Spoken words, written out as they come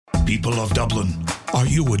people of Dublin. Are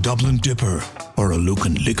you a Dublin dipper or a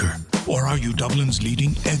Lucan liquor? Or are you Dublin's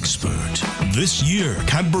leading expert? This year,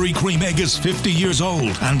 Cadbury Cream Egg is 50 years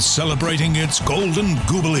old and celebrating its golden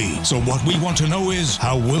goobly. So what we want to know is,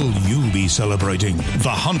 how will you be celebrating?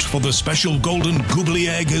 The hunt for the special golden goobly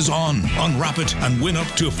egg is on. Unwrap it and win up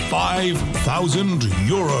to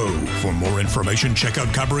 €5,000. For more information, check out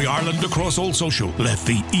Cadbury Ireland across all social. Let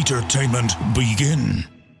the entertainment begin.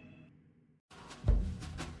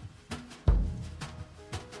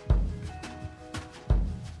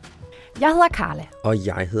 Jeg hedder Carla. Og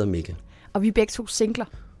jeg hedder Mikkel. Og vi er begge to singler.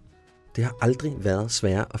 Det har aldrig været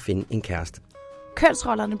sværere at finde en kæreste.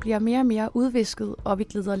 Kønsrollerne bliver mere og mere udvisket, og vi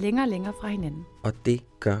glider længere og længere fra hinanden. Og det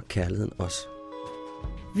gør kærligheden også.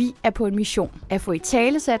 Vi er på en mission at få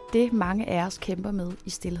italesat det, mange af os kæmper med i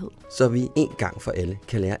stilhed. Så vi en gang for alle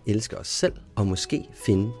kan lære at elske os selv, og måske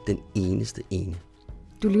finde den eneste ene.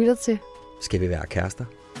 Du lytter til Skal vi være kærester?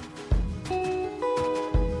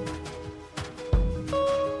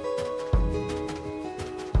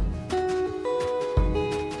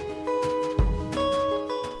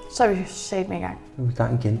 Så er vi sat med i gang. Nu er vi i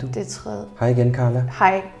gang igen, du. Det er tredje. Hej igen, Carla.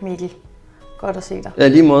 Hej Mikkel. Godt at se dig. Ja,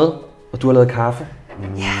 lige måde. Og du har lavet kaffe.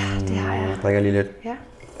 Ja, det har jeg. Jeg drikker lige lidt. Ja.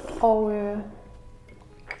 Og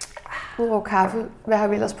udover kaffe, hvad har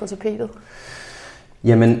vi ellers på tapetet?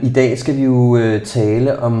 Jamen, i dag skal vi jo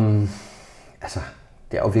tale om... Altså,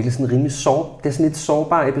 det er jo virkelig sådan en rimelig det er sådan lidt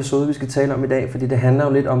sårbar episode, vi skal tale om i dag, fordi det handler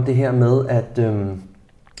jo lidt om det her med, at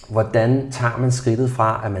hvordan tager man skridtet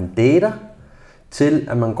fra, at man dater, til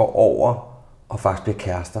at man går over og faktisk bliver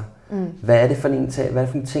kærester. Hvad er det for en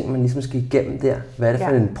ting, man ligesom skal igennem der? Hvad er det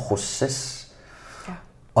for en proces? Ja.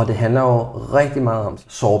 Og det handler jo rigtig meget om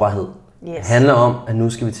sårbarhed. Yes. Det handler om, at nu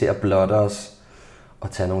skal vi til at blotte os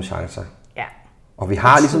og tage nogle chancer. Ja. Og vi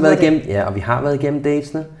har ligesom været igennem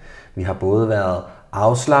datesene. Vi har både været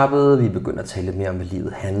afslappede, vi er begyndt at tale lidt mere om, hvad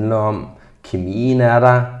livet handler om. Kemien er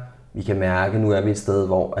der. Vi kan mærke, nu er vi et sted,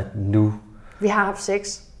 hvor at nu... Vi har haft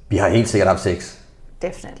sex. Vi har helt sikkert haft sex.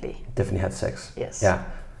 Definitely had sex. Yes. Ja.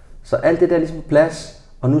 Så alt det der er ligesom på plads,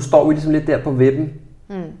 og nu står vi ligesom lidt der på vippen.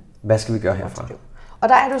 Hvad skal vi gøre herfra? Og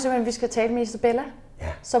der er det jo simpelthen, at vi skal tale med Isabella,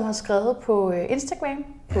 som har skrevet på Instagram,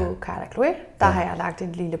 på Carla Chloe. Der har jeg lagt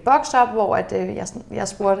en lille boks op, hvor jeg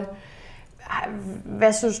spurgte,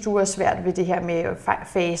 hvad synes du er svært ved det her med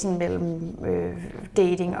fasen mellem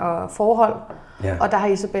dating og forhold? Ja. Og der har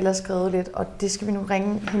Isabella skrevet lidt, og det skal vi nu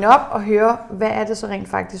ringe hende op og høre, hvad er det så rent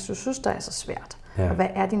faktisk, du synes, der er så svært? Ja. Og hvad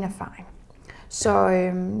er din erfaring? Så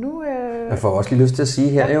nu... Jeg får også lige lyst til at sige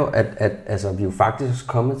her jo, at altså, vi er jo faktisk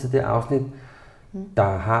kommet til det afsnit,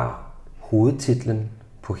 der har hovedtitlen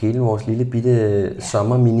på hele vores lille bitte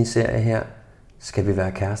sommerminiserie her. Skal vi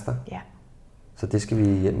være kærester? Ja. Så det skal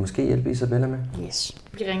vi måske hjælpe Isabella med. Yes.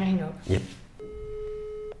 Vi ringer hende op. Yep.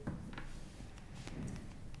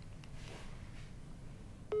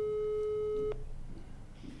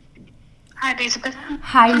 Hej, det er Isabella.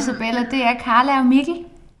 Hej Isabella, det er Carla og Mikkel.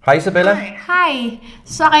 Hej Isabella. Hej.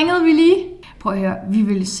 Så ringede vi lige. Prøv at høre, vi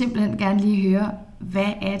vil simpelthen gerne lige høre,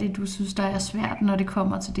 hvad er det, du synes, der er svært, når det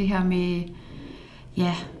kommer til det her med,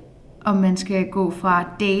 om man skal gå fra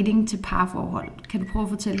dating til parforhold. Kan du prøve at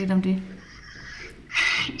fortælle lidt om det?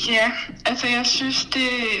 Ja, altså jeg synes,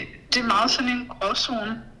 det er meget sådan en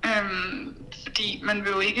gråzone, fordi man vil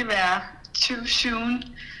jo ikke være too soon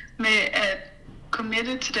med at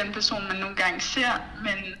committe til den person, man nogle gange ser,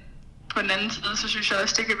 men på den anden side, så synes jeg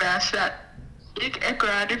også, det kan være svært ikke at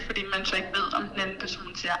gøre det, fordi man så ikke ved, om den anden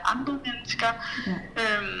person ser andre mennesker. Ja.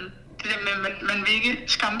 Det der med, man vil ikke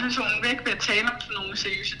skræmme personen væk ved at tale om sådan nogle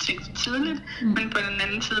seriøse ting for tidligt, men på den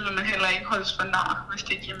anden side vil man heller ikke holdes for nar, hvis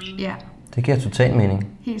det giver mening. Ja. Det giver total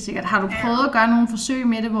mening. Helt sikkert. Har du prøvet at gøre nogle forsøg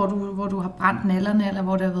med det, hvor du har brændt nallerne, eller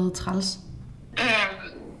hvor det har været træls? Ja,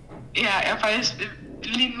 jeg er faktisk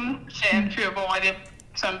lige nu til en fyr, hvor jeg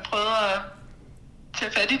som prøvede at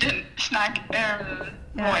tage fat i den snak,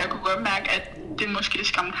 hvor jeg kunne godt mærke, at det måske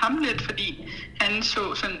skræmte ham lidt, fordi han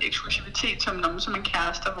så sådan eksklusivitet som nogen som en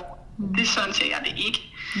kæreste, hvor det sådan ser jeg det ikke.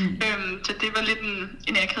 Så det var lidt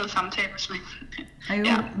en akavet samtale med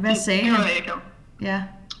mig. Hvad sagde han? Ja.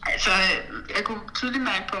 Altså, jeg kunne tydeligt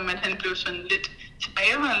mærke på, at han blev sådan lidt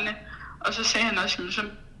tilbageholdende, og så sagde han også,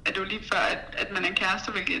 at det var lige før, at man er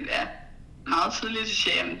kærester, hvilket er meget tidligt, så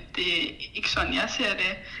siger jeg, det er ikke sådan, jeg ser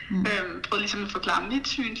det. Prøvede ligesom at forklare mit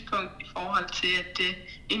synspunkt i forhold til, at det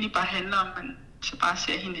egentlig bare handler om, at man så bare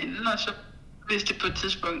ser hinanden, og så hvis det på et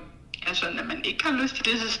tidspunkt er sådan, at man ikke har lyst til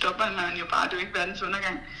det, så stopper man jo bare. Det er jo ikke verdens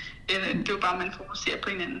undergang. Det er jo bare, at man fokuserer på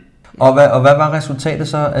hinanden. Og hvad var resultatet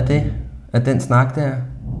så af det? Af den snak der?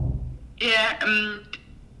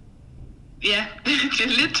 Ja, det er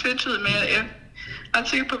lidt tvetydigt med, ret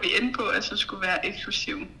sikker på, at vi endte på, at så skulle være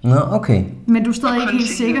eksklusiv. Nå, okay. Men du er stadig ikke helt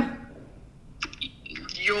sikker?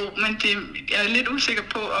 Jo, men jeg er lidt usikker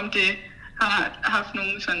på, om det har haft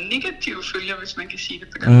nogle sådan negative følger, hvis man kan sige det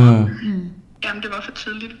på den måde. Jamen, det var for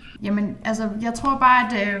tidligt. Jamen, altså, jeg tror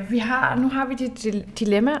bare, at nu har vi dit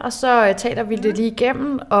dilemma, og så taler vi det lige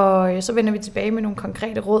igennem, og så vender vi tilbage med nogle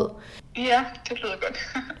konkrete råd. Ja, det lyder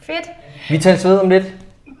godt. Fedt. Vi tales ved om lidt.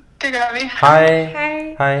 Det gør vi. Hej.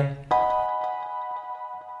 Hej. Hej.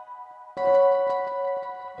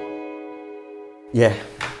 Ja,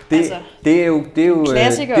 det er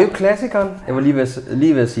jo klassikeren. Jeg var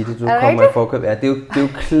lige ved at sige det, du kommer i forkøb. Ja, det er jo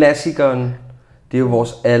klassikeren. Det er jo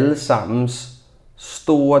vores allesammens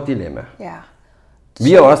store dilemma. Ja.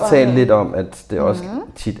 Vi har også talt lidt om, at det er også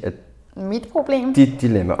tit at mit problem. Dit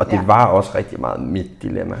dilemma, og det var også rigtig meget mit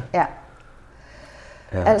dilemma. Ja.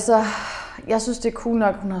 Altså, jeg synes, det er cool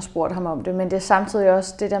nok, hun har spurgt ham om det, men det er samtidig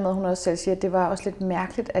også det der med, at hun også selv siger, at det var også lidt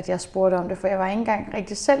mærkeligt, at jeg spurgte om det, for jeg var ikke engang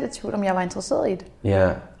rigtig selv i tvivl, om jeg var interesseret i det. Ja.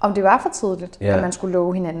 Om det var for tidligt, at man skulle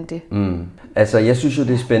love hinanden det. Altså, jeg synes jo,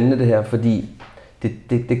 det er spændende det her, fordi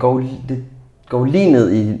det går lige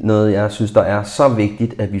ned i noget, jeg synes, der er så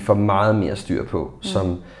vigtigt, at vi får meget mere styr på,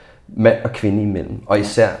 som mand og kvinde imellem. Og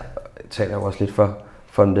især taler jeg også lidt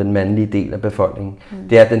for den mandlige del af befolkningen.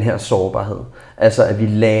 Det er den her sårbarhed. Altså, at vi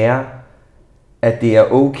lærer, at det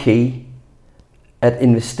er okay at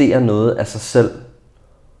investere noget af sig selv,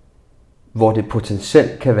 hvor det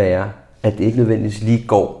potentielt kan være, at det ikke nødvendigvis lige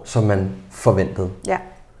går, som man forventede. Ja.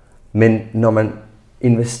 Men når man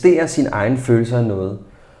investerer sin egen følelser i noget,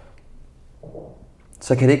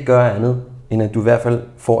 så kan det ikke gøre andet, end at du i hvert fald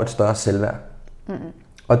får et større selvværd.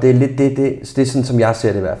 Og det er lidt det er sådan, som jeg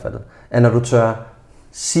ser det i hvert fald. At når du tør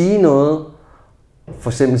sige noget, for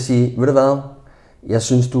eksempel sige, ved du hvad, jeg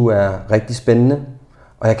synes, du er rigtig spændende,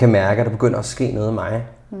 og jeg kan mærke, at der begynder at ske noget af mig.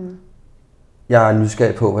 Jeg er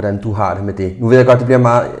nysgerrig på, hvordan du har det med det. Nu ved jeg godt,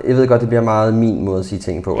 det bliver meget min måde at sige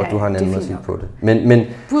ting på, og du har en anden måde at sige på det. Men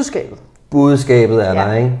budskabet er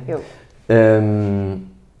der, ikke? Jo.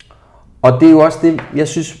 Og det er jo også det, jeg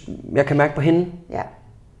synes, jeg kan mærke på hende. Ja.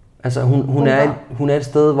 Altså, hun er et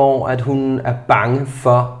sted, hvor at hun er bange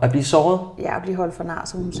for at blive såret. Ja, at blive holdt for nar,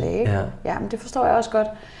 som hun sagde. Ja. Ja, men det forstår jeg også godt.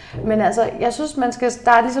 Men altså, jeg synes,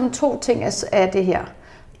 der er ligesom 2 ting af det her.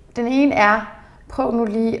 Den ene er, prøv nu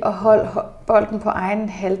lige at holde bolden på egen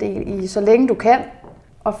halvdel i, så længe du kan,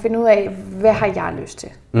 og finde ud af, hvad har jeg lyst til.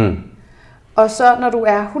 Og så, når du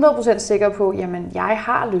er 100% sikker på, jamen, jeg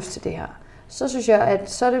har lyst til det her, så synes jeg,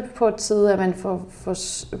 at så er det på et tid, at man får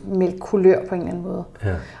meldt kulør på en eller anden måde.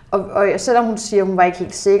 Ja. Og selvom hun siger, at hun var ikke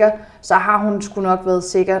helt sikker, så har hun sgu nok været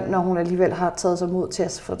sikker, når hun alligevel har taget sig mod til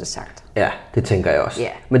at få det sagt. Ja, det tænker jeg også.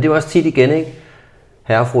 Yeah. Men det er også tit igen, ikke?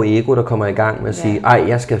 Herre og fru ego, der kommer i gang med at sige, ej,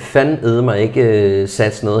 jeg skal fandme mig ikke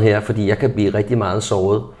satse noget her, fordi jeg kan blive rigtig meget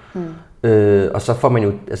såret. Og så får man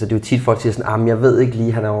jo, altså det er jo tit folk siger sådan, jeg ved ikke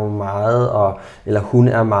lige, han er jo meget, eller hun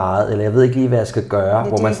er meget, eller jeg ved ikke lige, hvad jeg skal gøre,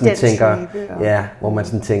 hvor man sådan tænker, hvor man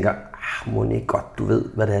sådan tænker, må ikke godt, du ved,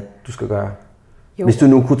 hvad det er, du skal gøre. Jo. Hvis du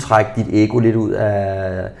nu kunne trække dit ego lidt ud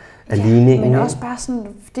af ligningen. Men også bare sådan,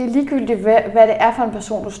 det er ligegyldigt, hvad det er for en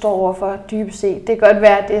person, du står overfor, dybest set. Det kan godt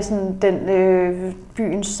være, at det er sådan den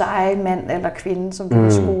byens seje mand eller kvinde, som du har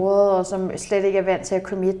scoret, og som slet ikke er vant til at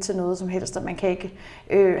commit til noget som helst, og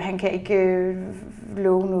han kan ikke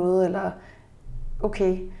love noget, eller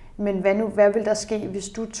okay. Men hvad vil der ske, hvis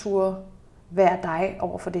du turde være dig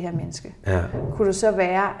over for det her menneske? Ja. Kunne det så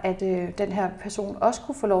være, at den her person også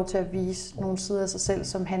kunne få lov til at vise nogle sider af sig selv,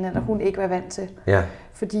 som han eller hun ikke var vant til? Ja.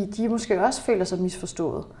 Fordi de måske også føler sig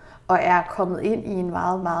misforstået, og er kommet ind i en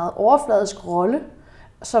meget, meget overfladisk rolle,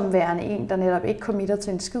 som værende en, der netop ikke committer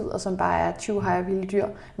til en skid, og som bare er 20 hajer vilde dyr,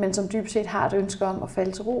 men som dybest set har et ønske om at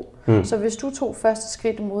falde til ro. Så hvis du tog første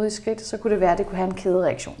skridt, modige skridt, så kunne det være, at det kunne have en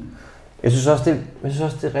kædereaktion. Jeg synes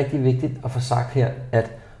også, det er rigtig vigtigt at få sagt her,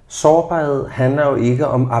 at sårbarhed handler jo ikke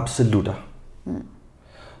om absolutter.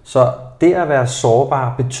 Så det at være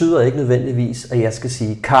sårbar betyder ikke nødvendigvis, at jeg skal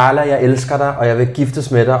sige, Carla, jeg elsker dig, og jeg vil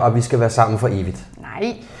giftes med dig, og vi skal være sammen for evigt.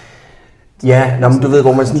 Nej. Ja, men du ved,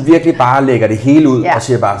 hvor man sådan virkelig bare lægger det hele ud, og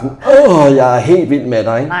siger bare sådan, jeg er helt vild med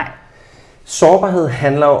dig. Ikke? Nej. Sårbarhed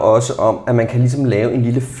handler jo også om, at man kan ligesom lave en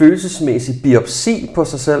lille følelsesmæssig biopsi på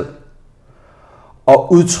sig selv,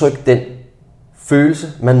 og udtrykke den følelse,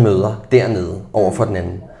 man møder dernede over for den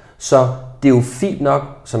anden. Så det er jo fint nok,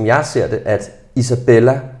 som jeg ser det, at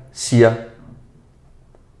Isabella siger,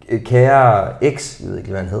 kære X, jeg ved ikke,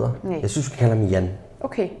 hvad han hedder. Nej. Jeg synes, vi kalder ham Jan.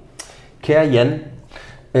 Okay. Kære Jan,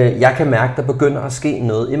 jeg kan mærke, der begynder at ske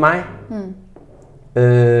noget i mig.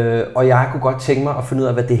 Og jeg kunne godt tænke mig at finde ud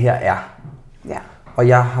af, hvad det her er. Ja. Og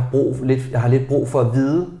jeg har lidt brug for at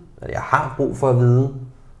vide, Jeg har brug for at vide,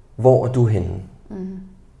 hvor er du henne. Mm.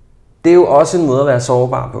 Det er jo også en måde at være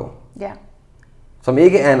sårbar på. Ja. Som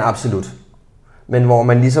ikke er en absolut, men hvor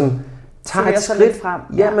man ligesom tager et skridt frem.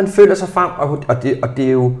 Ja, man føler sig frem, og det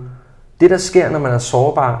er jo det, der sker, når man er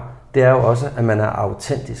sårbar, det er jo også, at man er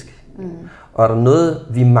autentisk. Mm. Og er der noget,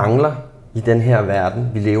 vi mangler i den her verden,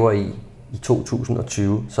 vi lever i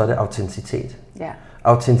 2020, så er det autenticitet. Ja.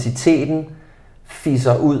 Autenticiteten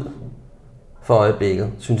fiser ud for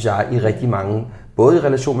øjeblikket, synes jeg, i rigtig mange, både i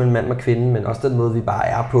relation mellem mand og kvinde, men også den måde, vi bare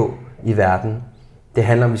er på i verden. Det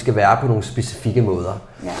handler om, at vi skal være på nogle specifikke måder.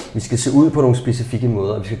 Ja. Vi skal se ud på nogle specifikke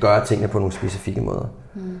måder, og vi skal gøre tingene på nogle specifikke måder.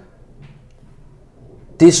 Mm.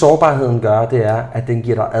 Det sårbarheden gør, det er, at den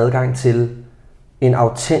giver dig adgang til en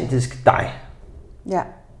autentisk dig. Ja.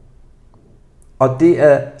 Og det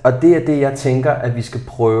er det, jeg tænker, at vi skal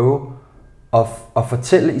prøve at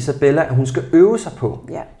fortælle Isabella, at hun skal øve sig på.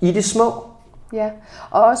 Ja. I det små. Ja.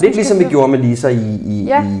 Og også lidt ligesom vi gjorde med Lisa i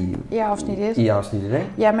afsnit 1. I afsnit 1, ikke?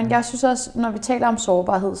 Ja, men jeg synes også, når vi taler om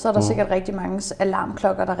sårbarhed, så er der sikkert rigtig mange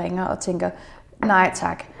alarmklokker, der ringer og tænker, nej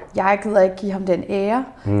tak, jeg gider ikke give ham den ære,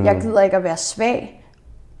 jeg gider ikke at være svag.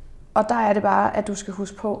 Og der er det bare, at du skal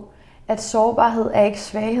huske på, at sårbarhed er ikke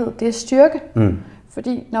svaghed, det er styrke. Mm.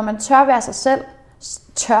 Fordi når man tør være sig selv,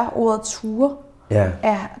 tør ordet ture,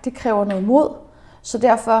 det kræver noget mod. Så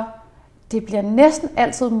derfor, det bliver næsten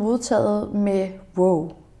altid modtaget med,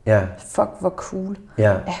 wow, fuck hvor cool.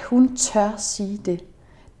 At hun tør sige det.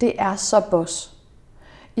 Det er så boss.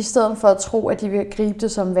 I stedet for at tro, at de vil gribe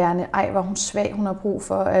det som værende, ej hvor hun svag, hun har brug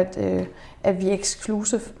for, at vi er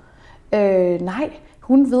exclusive. Nej,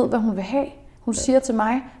 hun ved, hvad hun vil have. Hun siger til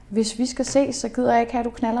mig, hvis vi skal ses, så gider jeg ikke have, at du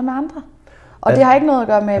knaller med andre. Og det har ikke noget at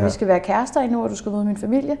gøre med, at vi skal være kærester endnu, og du skal møde min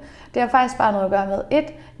familie. Det har faktisk bare noget at gøre med, 1,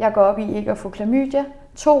 jeg går op i ikke at få klamydia.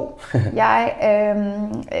 2, jeg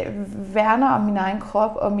værner om min egen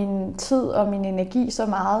krop og min tid og min energi så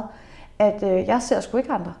meget, at jeg ser sgu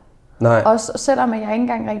ikke andre. Nej. Og selvom jeg ikke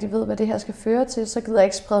engang rigtig ved, hvad det her skal føre til, så gider jeg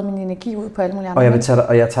ikke sprede min energi ud på alle mulige andre.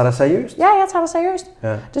 Og jeg tager dig seriøst? Ja, jeg tager dig seriøst.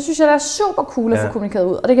 Ja. Det synes jeg, der er super cool at få kommunikeret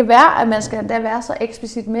ud. Og det kan være, at man skal endda være så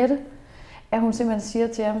eksplicit med det, at hun simpelthen siger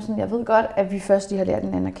til ham sådan, jeg ved godt, at vi først lige har lært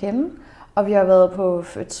hinanden at kende, og vi har været på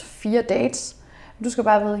 4 dates. Du skal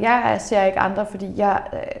bare vide, jeg ser ikke andre, fordi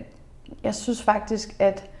jeg synes faktisk,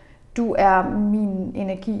 at du er min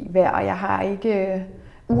energi værd, og jeg har ikke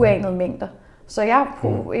uanede mængder. Så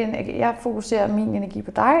jeg fokuserer min energi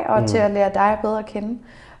på dig, og til at lære dig bedre at kende,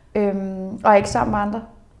 og ikke sammen med andre.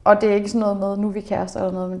 Og det er ikke sådan noget med, nu er vi kærester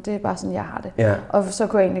eller noget, men det er bare sådan, jeg har det. Ja. Og så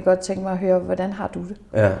kunne jeg egentlig godt tænke mig at høre, hvordan har du det?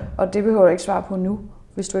 Ja. Og det behøver du ikke svare på nu,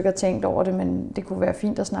 hvis du ikke har tænkt over det, men det kunne være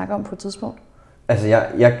fint at snakke om på et tidspunkt. Altså,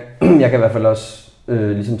 jeg kan i hvert fald også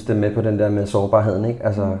ligesom stemme med på den der med sårbarheden, ikke?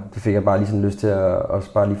 Altså, det fik jeg bare ligesom lyst til at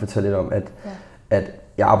også bare lige fortælle lidt om, at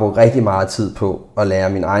jeg har brugt rigtig meget tid på at lære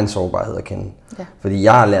min egen sårbarhed at kende. Ja. Fordi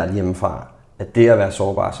jeg har lært hjemmefra, at det at være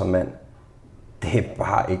sårbar som mand, det er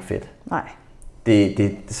bare ikke fedt. Nej.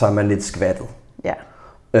 Så er man lidt skvattet. Ja.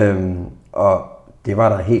 Og det var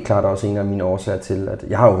der helt klart også en af mine årsager til, at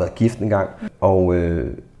jeg har jo været gift en gang, og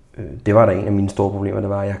det var der en af mine store problemer, det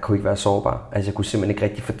var, at jeg kunne ikke være sårbar. Altså jeg kunne simpelthen ikke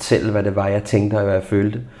rigtig fortælle, hvad det var, jeg tænkte og hvad jeg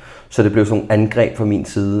følte. Så det blev sådan nogle angreb fra min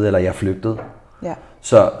side, eller jeg flygtede. Ja.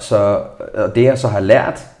 Så det jeg så har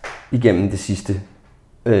lært igennem det sidste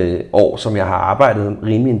år, som jeg har arbejdet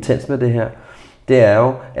rimelig intens med det her, det er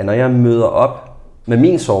jo, at når jeg møder op med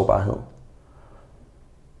min sårbarhed,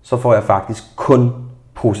 så får jeg faktisk kun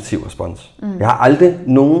positiv respons. Jeg har aldrig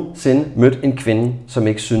nogensinde mødt en kvinde, som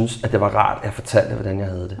ikke synes, at det var rart, at jeg fortalte, hvordan jeg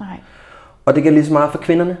havde det. Nej. Og det gælder lige så meget for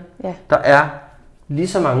kvinderne. Ja. Der er lige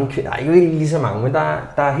så mange kvinder, ikke lige så mange, men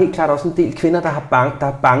der er helt klart også en del kvinder, der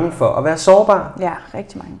er bange for at være sårbare. Ja,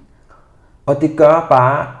 rigtig mange. Og det gør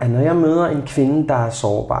bare, at når jeg møder en kvinde, der er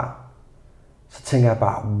sårbar, så tænker jeg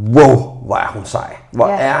bare, wow, hvor er hun sej. Hvor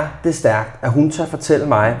er det stærkt, at hun tør fortælle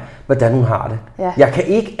mig, hvordan hun har det. Ja. Jeg kan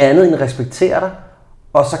ikke andet end respektere dig,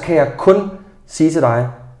 og så kan jeg kun sige til dig,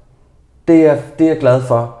 det er jeg glad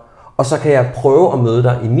for. Og så kan jeg prøve at møde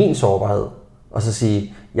dig i min sårbarhed, og så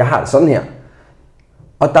sige, jeg har det sådan her.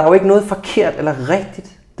 Og der er jo ikke noget forkert eller rigtigt.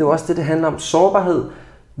 Det er jo også det handler om. Sårbarhed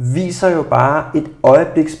viser jo bare et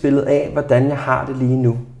øjebliksbillede af, hvordan jeg har det lige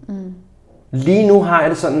nu. Lige nu har jeg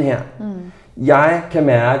det sådan her. Jeg kan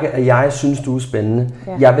mærke, at jeg synes, du er spændende.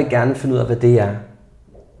 Ja. Jeg vil gerne finde ud af, hvad det er.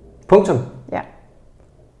 Punktum. Ja.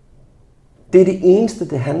 Det er det eneste,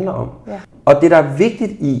 det handler om. Ja. Og det, der er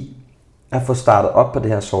vigtigt i at få startet op på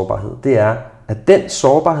det her sårbarhed, det er, at den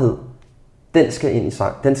sårbarhed, den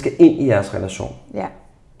skal ind i jeres relation. Ja.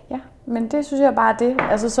 Ja, men det synes jeg bare er det.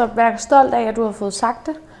 Altså så vær stolt af, at du har fået sagt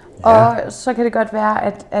det. Ja. Og så kan det godt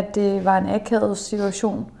være, at det var en akavet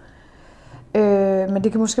situation Men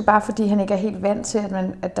det kan måske bare, fordi han ikke er helt vant til,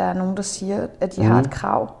 at der er nogen, der siger, at de har et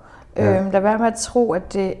krav. Lad være med at tro,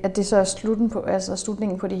 at det så er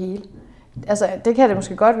slutningen på det hele. Altså, det kan det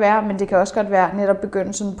måske godt være, men det kan også godt være netop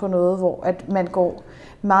begyndelsen på noget, hvor at man går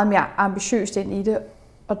meget mere ambitiøst ind i det,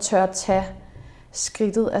 og tør tage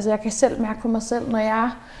skridtet. Altså, jeg kan selv mærke på mig selv, når jeg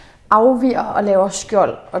afviger og laver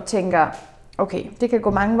skjold, og tænker, okay, det kan gå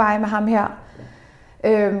mange veje med ham her.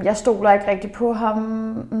 Jeg stoler ikke rigtig på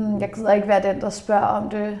ham. Jeg gider ikke være den, der spørger om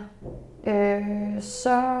det.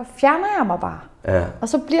 Så fjerner jeg mig bare. Ja. Og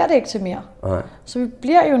så bliver det ikke til mere. Nej. Så vi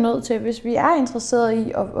bliver jo nødt til, hvis vi er interesseret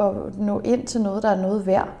i at nå ind til noget, der er noget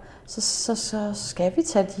værd, så skal vi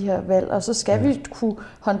tage de her valg, og så skal vi kunne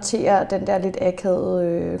håndtere den der lidt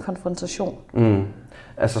akavede konfrontation.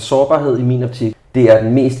 Altså sårbarhed i min optik, det er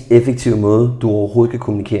den mest effektive måde, du overhovedet kan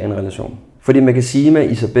kommunikere i en relation. Fordi man kan sige med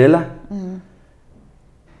Isabella,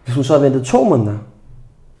 hvis hun så har ventet 2 måneder,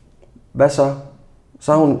 hvad så?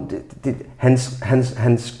 Så har hun,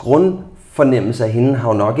 hans grundfornemmelse af hende har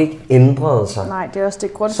jo nok ikke ændret sig. Nej, det er også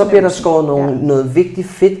det grundfornemmelse. Så bliver der skåret noget vigtigt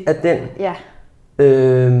fedt af den. Ja.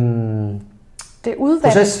 Det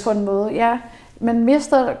udvandes på en måde, ja. Man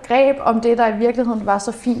mister greb om det, der i virkeligheden var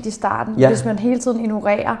så fint i starten, hvis man hele tiden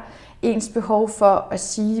ignorerer ens behov for at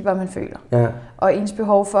sige, hvad man føler. Ja. Og ens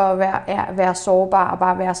behov for at være sårbar og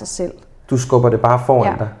bare være sig selv. Du skubber det bare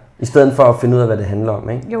foran dig, i stedet for at finde ud af, hvad det handler om,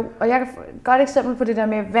 ikke? Jo, og jeg kan få et godt eksempel på det der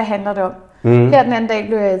med, hvad handler det om? Her den anden dag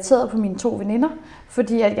blev jeg irriteret på mine 2 veninder,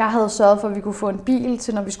 fordi at jeg havde sørget for, at vi kunne få en bil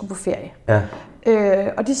til, når vi skulle på ferie. Ja.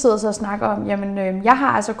 Og de sidder så og snakker om, jamen jeg har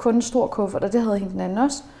altså kun en stor kuffert, og det havde hende den anden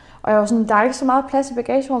også. Og jeg var sådan, der er ikke så meget plads i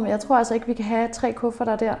bagagerummet, jeg tror altså ikke, vi kan have 3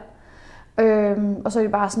 kufferter der. Og så er de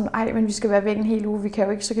bare sådan, ej, men vi skal være væk en hel uge,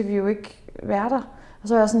 så kan vi jo ikke være der. Og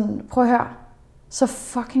så er jeg sådan, prøv at høre, så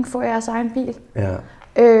fucking få jeres egen bil.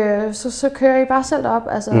 Ja. Så kører I bare selv op,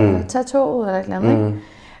 altså tag toget eller et eller andet, ikke?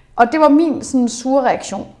 Og det var min sådan sure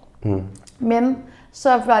reaktion. Men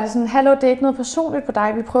så var det sådan, hallo, det er ikke noget personligt på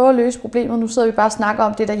dig, vi prøver at løse problemet, nu sidder vi bare og snakker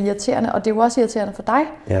om det, der er irriterende, og det er jo også irriterende for dig,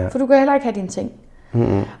 for du kan heller ikke have dine ting.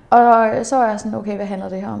 Og så var jeg sådan, okay, hvad handler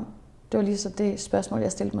det her om? Det var lige så det spørgsmål,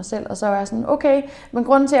 jeg stillede mig selv, og så var jeg sådan, okay, men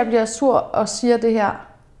grunden til, at jeg bliver sur og siger det her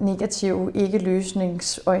negative, ikke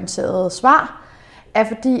løsningsorienterede svar, er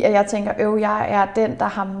fordi, at jeg tænker, jeg er den, der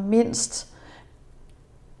har mindst,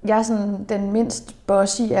 jeg er sådan den mindst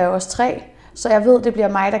bossy af os 3, så jeg ved, det bliver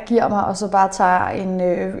mig, der giver mig, og så bare tager en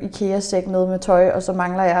IKEA-sæk med tøj, og så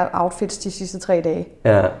mangler jeg outfits de sidste 3 dage.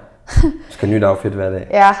 Ja, du skal have nyt outfit hver dag.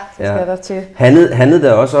 Ja, det skal der til. Handlede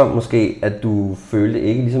det også om måske, at du følte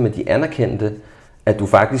ikke ligesom, at de anerkendte, at du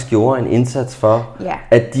faktisk gjorde en indsats for,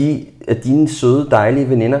 at dine søde, dejlige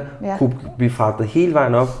veninder kunne blive fragtet hele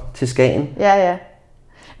vejen op til Skagen? Ja.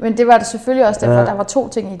 Men det var det selvfølgelig også derfor, der var 2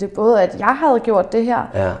 ting i det. Både at jeg havde gjort det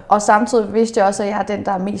her, og samtidig vidste jeg også, at jeg er den,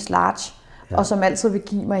 der er mest large, og som altid vil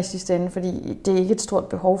give mig i sidste ende, fordi det er ikke et stort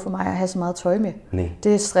behov for mig at have så meget tøj med. Nej.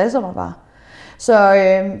 Det stresser mig bare. Så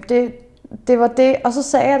det var det, og så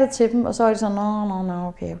sagde jeg det til dem, og så var de sådan, nå,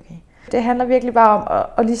 okay. Det handler virkelig bare om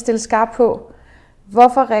at lige stille skarp på,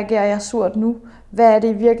 hvorfor reagerer jeg surt nu? Hvad er det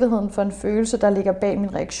i virkeligheden for en følelse, der ligger bag min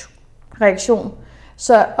reaktion?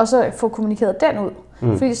 Og så få kommunikeret den ud.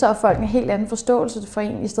 Fordi så er folk en helt anden forståelse for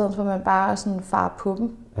en, i stedet for at man bare sådan farer på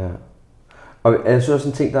dem. Ja. Og jeg synes også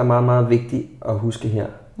en ting, der er meget, meget vigtig at huske her,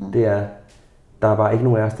 det er, der er bare ikke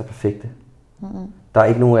nogen af os, der er perfekte. Der er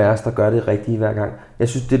ikke nogen af os, der gør det rigtige hver gang. Jeg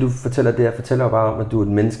synes, det du fortæller, det fortæller bare om, at du er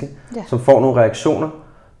et menneske, som får nogle reaktioner,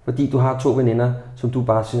 fordi du har 2 veninder, som du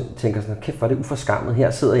bare tænker sådan, kæft, hvor er det uforskammet,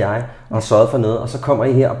 her sidder jeg og har sørget for noget, og så kommer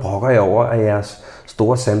I her og brokker jer over, at jeres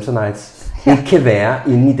store Samsonites ikke kan være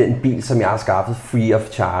inde i den bil, som jeg har skaffet free of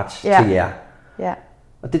charge til jer. Ja.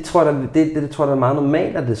 Og det tror jeg er meget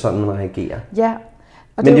normalt, at det er sådan, man reagerer. Ja.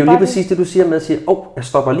 Men det er jo lige præcis det, du siger med at sige, jeg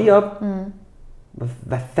stopper lige op.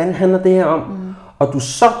 Hvad fanden handler det her om? Og du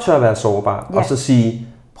så tør være sårbar, og så sige,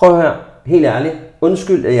 prøv at høre, helt ærligt,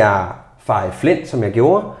 undskyld, at jeg far i flint, som jeg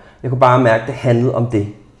gjorde. Jeg kunne bare mærke, at det handlede om det.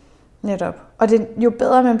 Netop. Og det, jo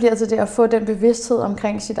bedre man bliver til det at få den bevidsthed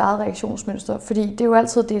omkring sit eget reaktionsmønster, fordi det er jo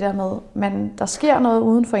altid det der med, der sker noget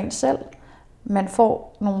uden for en selv, man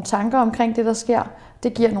får nogle tanker omkring det, der sker,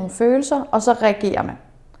 det giver nogle følelser, og så reagerer man.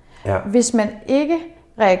 Ja. Hvis man ikke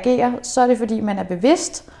reagerer, så er det fordi, man er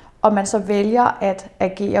bevidst, og man så vælger at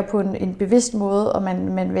agere på en bevidst måde, og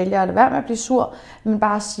man vælger at lade være med at blive sur, men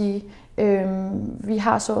bare sige, vi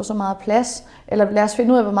har så meget plads, eller lad os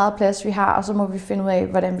finde ud af, hvor meget plads vi har, og så må vi finde ud af,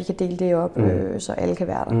 hvordan vi kan dele det op, så alle kan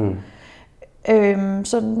være der.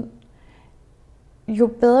 Så jo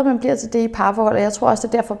bedre man bliver til det i parforhold, og jeg tror også,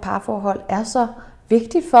 det er derfor parforhold er så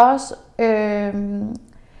vigtigt for os.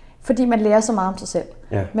 Fordi man lærer så meget om sig selv.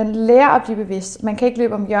 Ja. Man lærer at blive bevidst. Man kan ikke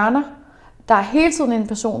løbe om hjørner. Der er hele tiden en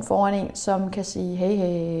person foran en, som kan sige,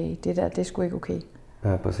 hey, det der, det er sgu ikke okay.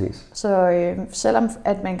 Ja, præcis. Så selvom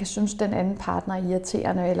at man kan synes, den anden partner er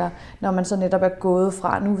irriterende, eller når man så netop er gået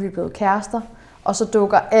fra, nu er vi blevet kærester, og så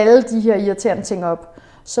dukker alle de her irriterende ting op,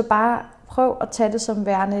 så bare prøv at tage det som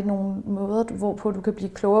værende nogle måder, hvorpå du kan blive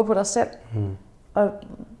klogere på dig selv. Og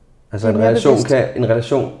altså en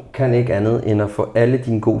relation kan ikke andet end at få alle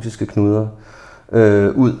dine gotiske knuder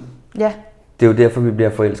ud. Ja. Det er jo derfor, vi bliver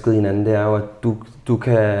forelsket i hinanden. Det er jo, at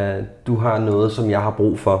du har noget, som jeg har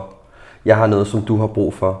brug for. Jeg har noget, som du har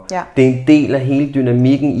brug for. Ja. Det er en del af hele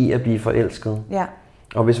dynamikken i at blive forelsket. Ja.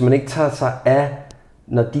 Og hvis man ikke tager sig af,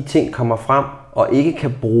 når de ting kommer frem, og ikke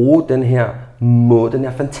kan bruge den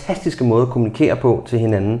her fantastiske måde at kommunikere på til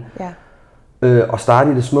hinanden, og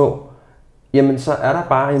starte i det små, jamen så er der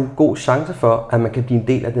bare en god chance for, at man kan blive en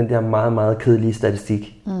del af den der meget, meget kedelige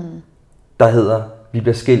statistik, der hedder, vi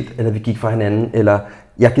bliver skilt, eller vi gik fra hinanden, eller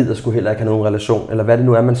jeg gider sgu heller ikke have nogen relation, eller hvad det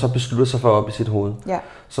nu er, man så beslutter sig for op i sit hoved. Ja.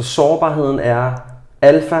 Så sårbarheden er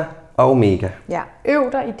alfa og omega. Ja,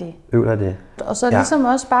 øv dig i det. Øv dig det. Og så ligesom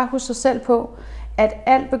også bare huske sig selv på, at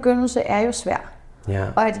al begyndelse er jo svær. Ja.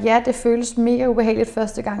 Og at det føles mega ubehageligt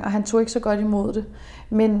første gang, og han tog ikke så godt imod det.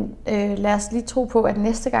 Men lad os lige tro på, at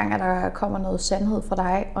næste gang, at der kommer noget sandhed fra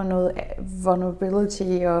dig, og noget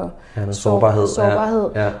vulnerability og noget sårbarhed,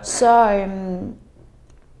 så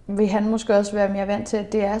vil han måske også være mere vant til,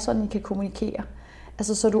 at det er sådan, I kan kommunikere.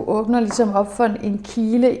 Altså, så du åbner ligesom op for en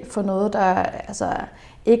kile for noget, der altså,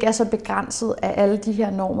 ikke er så begrænset af alle de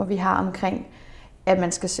her normer, vi har omkring, at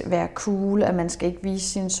man skal være cool, at man skal ikke vise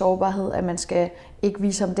sin sårbarhed, at man skal ikke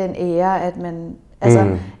vise om den ære, at man... Altså,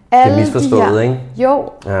 det er misforstået, ikke? Jo,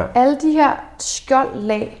 alle de her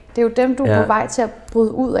skjoldlag, det er jo dem, du er på vej til at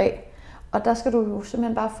bryde ud af. Og der skal du jo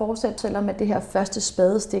simpelthen bare fortsætte, selvom at det her første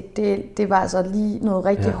spadestik, det var altså lige noget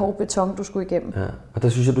rigtig hård beton, du skulle igennem. Ja. Og der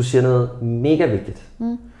synes jeg, du siger noget mega vigtigt.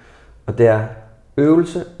 Og det er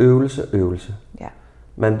øvelse, øvelse, øvelse. Ja.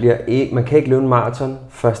 Man kan ikke løbe en maraton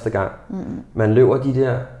første gang. Man løber de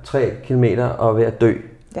der 3 kilometer og er ved at dø.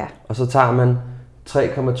 Ja. Og så tager man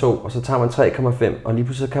 3,2, og så tager man 3,5, og lige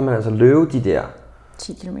pludselig kan man altså løbe de der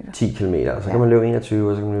 10 kilometer, og så kan man løbe 21,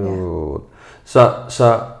 og så kan man løbe 8.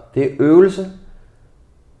 Så det er øvelse.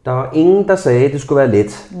 Der var ingen, der sagde, at det skulle være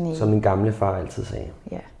let, som min gamle far altid sagde.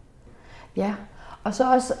 Ja. Og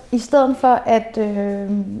så også, i stedet for at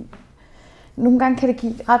nogle gange kan det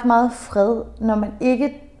give ret meget fred, når man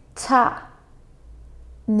ikke tager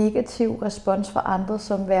negativ respons fra andre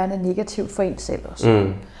som værende negativt for en selv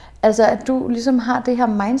også. Altså at du ligesom har det her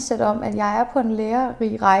mindset om, at jeg er på en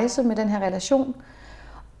lærerig rejse med den her relation,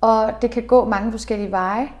 og det kan gå mange forskellige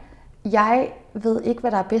veje. Jeg ved ikke,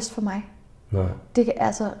 hvad der er bedst for mig. Nej. Det er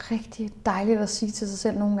altså rigtig dejligt at sige til sig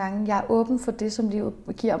selv nogle gange. Jeg er åben for det, som livet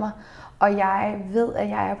giver mig, og jeg ved, at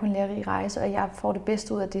jeg er på en lærerig rejse, og jeg får det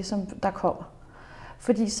bedste ud af det, som der kommer.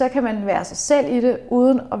 Fordi så kan man være sig selv i det,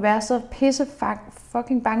 uden at være så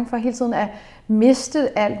fucking bange for hele tiden at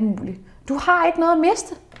miste alt muligt. Du har ikke noget at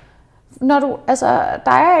miste.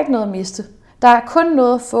 Der er ikke noget at miste. Der er kun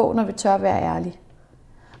noget at få, når vi tør at være ærlige.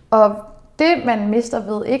 Og det, man mister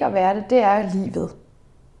ved ikke at være det, det er livet.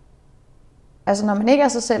 Altså, når man ikke er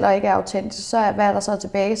sig selv og ikke er autentisk, så hvad er der så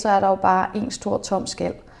tilbage? Så er der jo bare en stor tom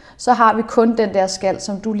skal. Så har vi kun den der skal,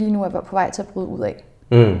 som du lige nu er på vej til at bryde ud af.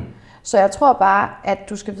 Så jeg tror bare, at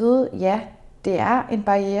du skal vide, ja, det er en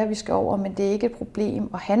barriere, vi skal over, men det er ikke et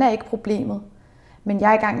problem, og han er ikke problemet. Men jeg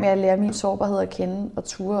er i gang med at lære min sårbarhed at kende, og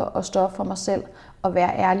ture og stå op for mig selv, og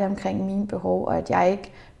være ærlig omkring mine behov, og at jeg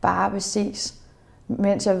ikke bare vil ses,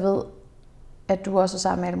 mens jeg ved, at du også er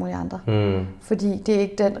sammen med alle mulige andre. Fordi det er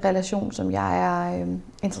ikke den relation, som jeg er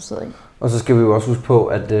interesseret i. Og så skal vi jo også huske på,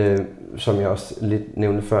 at som jeg også lidt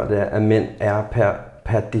nævnte før, det er, at mænd er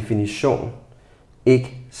per definition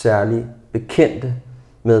ikke særlig bekendte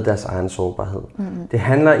med deres egen sårbarhed. Det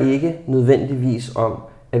handler ikke nødvendigvis om,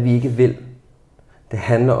 at vi ikke vil. Det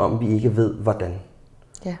handler om, at vi ikke ved, hvordan.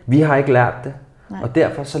 Ja. Vi har ikke lært det, og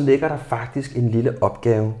derfor så ligger der faktisk en lille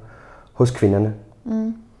opgave hos kvinderne.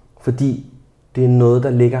 Fordi det er noget, der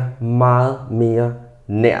ligger meget mere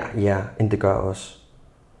nær jer, end det gør os.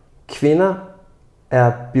 Kvinder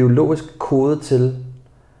er biologisk kodet til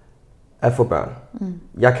at få børn.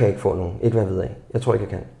 Jeg kan ikke få nogen, ikke hvad jeg ved af. Jeg tror ikke,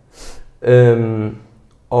 jeg kan.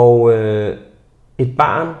 Et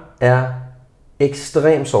barn er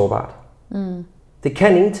ekstremt sårbart. Det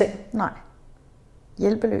kan ingenting. Nej.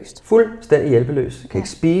 Hjælpeløst. Fuldstændig hjælpeløst. Kan ikke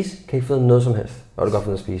spise, kan ikke få noget som helst. Og det godt få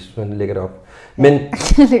noget at spise, men lægger det op. Men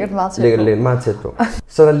ligger det meget tæt på. Ligger meget tæt på.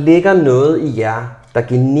 Så der ligger noget i jer, der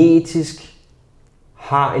genetisk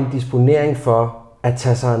har en disponering for at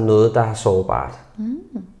tage sig af noget, der er sårbart.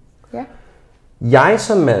 Ja. Jeg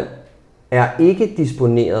som mand er ikke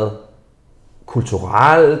disponeret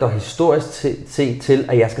kulturelt og historisk set til,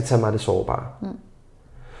 at jeg skal tage mig af det sårbare.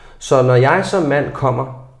 Så når jeg som mand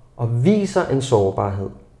kommer og viser en sårbarhed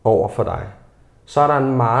over for dig, så er der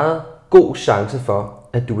en meget god chance for,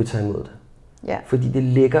 at du vil tage imod det. Ja. Fordi det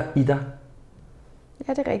ligger i dig.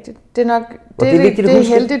 Ja, det er rigtigt. Det er nok det er vigtigt at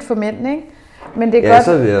huske. heldigt for mænd, ikke? Men det er Ja, godt,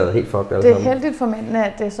 så er vi jo helt fucked alle det er sammen. heldigt for mændene,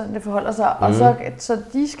 at det er sådan, det forholder sig. Og så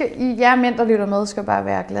de skal, jer mænd, der lytter med, skal bare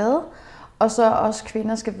være glade. Og så også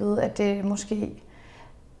kvinder skal vide, at det måske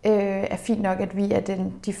er fint nok, at vi er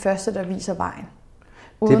de første, der viser vejen.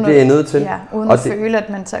 Det bliver jeg nødt til. Ja, uden at føle, at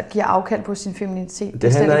man giver afkald på sin femininitet.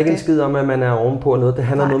 Det handler ikke en skid om, at man er ovenpå noget. Det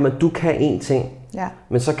handler noget om, at du kan én ting,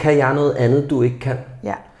 men så kan jeg noget andet, du ikke kan.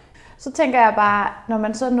 Ja. Så tænker jeg bare, når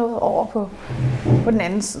man så er nået over på den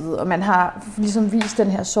anden side, og man har ligesom vist den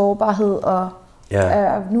her sårbarhed, og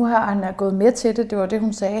nu har han gået med til det. Det var det,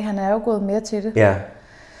 hun sagde. Han er jo gået med til det. Ja.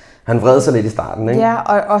 Han vred sig lidt i starten, ikke? Ja,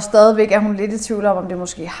 og stadigvæk er hun lidt i tvivl om det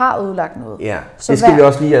måske har udlagt noget. Ja, så det skal vi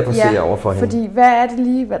også lige adressere over for hende. Fordi hvad er det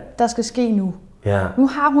lige, der skal ske nu? Ja. Nu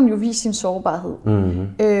har hun jo vist sin sårbarhed.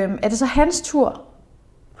 Er det så hans tur?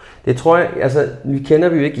 Det tror jeg, altså vi kender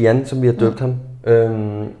vi jo ikke Jan, som vi har døbt ham.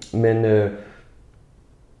 Men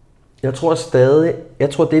jeg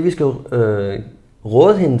tror det vi skal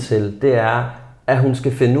råde hende til, det er, at hun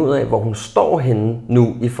skal finde ud af, hvor hun står henne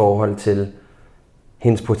nu i forhold til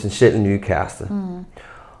hendes potentielle nye kæreste.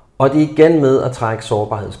 Og det er igen med at trække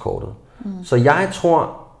sårbarhedskortet. Så jeg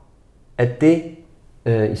tror, at det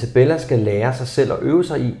Isabella skal lære sig selv at øve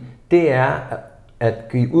sig i, det er at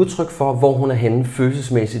give udtryk for, hvor hun er henne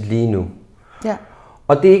følelsesmæssigt lige nu. Ja.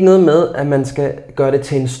 Og det er ikke noget med, at man skal gøre det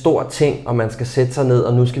til en stor ting, og man skal sætte sig ned,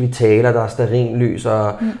 og nu skal vi tale, og der er stearinlys,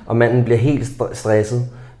 og manden bliver helt stresset.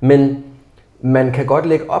 Men man kan godt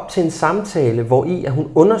lægge op til en samtale, hvor i at hun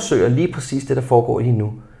undersøger lige præcis det, der foregår lige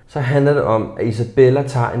nu. Så handler det om, at Isabella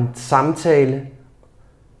tager en samtale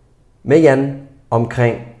med Jan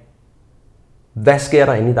omkring, hvad sker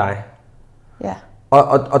der inde i dig? Ja.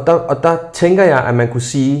 Og der tænker jeg, at man kunne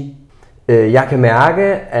sige, jeg kan mærke,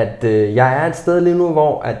 at jeg er et sted lige nu,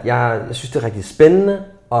 hvor at jeg synes, det er rigtig spændende,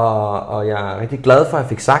 og jeg er rigtig glad for, at jeg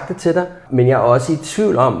fik sagt det til dig. Men jeg er også i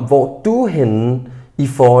tvivl om, hvor du er henne i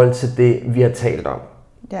forhold til det, vi har talt om.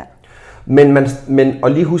 Ja. Men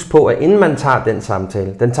og lige husk på, at inden man tager den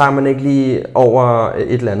samtale, den tager man ikke lige over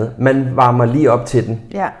et eller andet. Man varmer lige op til den.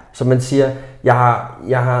 Ja. Så man siger, der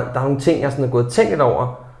er nogle ting, jeg sådan har gået og tænkt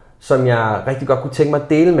over, som jeg rigtig godt kunne tænke mig at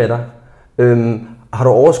dele med dig. Har du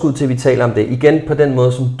overskud til, at vi taler om det? Igen på den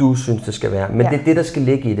måde, som du synes, det skal være. Men det er det, der skal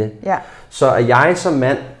ligge i det. Ja. Så at jeg som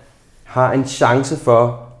mand har en chance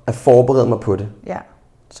for at forberede mig på det. Ja.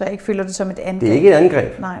 Så jeg ikke føler det som et angreb. Det er ikke et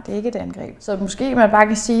angreb. Nej, det er ikke et angreb. Så måske man bare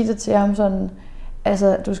kan sige det til ham sådan,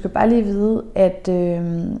 altså du skal bare lige vide, at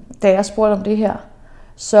da jeg spurgte om det her,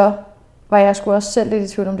 så var jeg sgu også selv lidt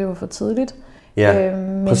i tvivl om, det var for tidligt. Ja,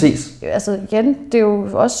 men, præcis. Altså igen, det er jo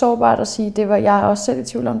også sårbart at sige, jeg er også selv i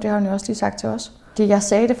tvivl om, det har hun jo også lige sagt til os. Jeg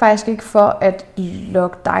sagde det faktisk ikke for at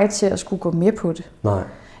lokke dig til at skulle gå med på det. Nej.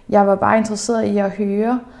 Jeg var bare interesseret i at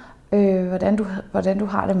høre, hvordan du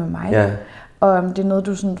har det med mig. Ja. Og om det er noget,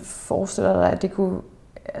 du sådan forestiller dig, at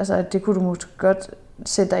det kunne du måske godt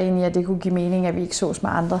sætte dig ind i, at det kunne give mening, at vi ikke sås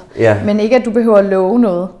med andre. Ja. Men ikke, at du behøver at love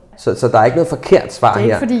noget. Så der er ikke noget forkert svar her. Det er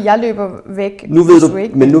ikke, fordi jeg løber væk.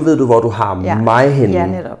 Men nu ved du, hvor du har mig henne. Ja,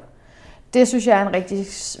 netop. Det synes jeg er en rigtig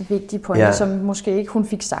vigtig pointe, som måske ikke hun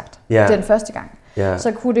fik sagt den første gang. Ja.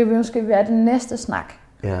 Så kunne det måske være den næste snak.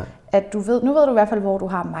 Ja. At nu ved du i hvert fald, hvor du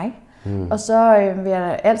har mig. Og så vil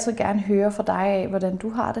jeg altid gerne høre fra dig af, hvordan du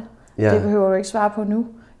har det. Ja. Det behøver du ikke svare på nu.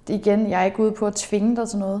 Igen, jeg er ikke ude på at tvinge dig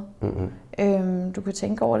til noget. Du kan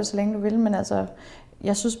tænke over det, så længe du vil, men altså,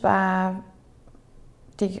 jeg synes bare,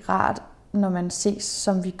 det er rart, når man ses,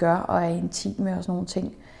 som vi gør, og er intime og sådan nogle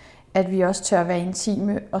ting, at vi også tør være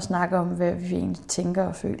intime og snakke om, hvad vi egentlig tænker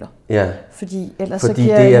og føler. Ja. Fordi ellers så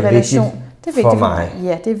giver det en relation... Det er vigtigt for mig.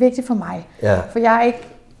 Ja, det er vigtigt for mig. Ja. For jeg er ikke...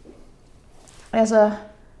 Altså...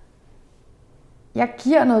 Jeg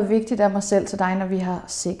giver noget vigtigt af mig selv til dig, når vi har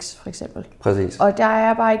sex, for eksempel. Præcis. Og jeg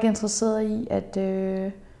er bare ikke interesseret i,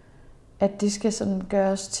 at det skal sådan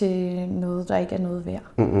gøres til noget, der ikke er noget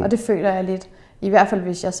værd. Og det føler jeg lidt, i hvert fald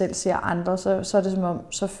hvis jeg selv ser andre, så er det som om,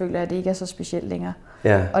 så føler jeg, at det ikke er så specielt længere.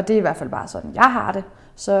 Ja. Og det er i hvert fald bare sådan, jeg har det.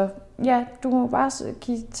 Så ja, du må bare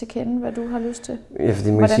give til kende, hvad du har lyst til. Ja,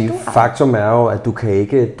 fordi man kan sige, faktum er jo, at du kan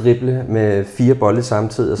ikke drible med 4 bolde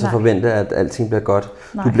samtidig, og så forvente, at alting bliver godt.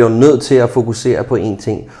 Nej. Du bliver nødt til at fokusere på én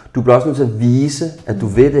ting. Du bliver også nødt til at vise, at du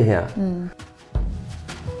vil det her.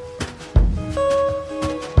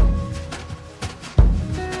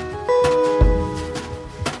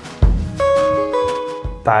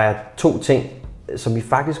 der er 2 ting, som vi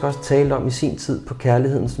faktisk også talte om i sin tid på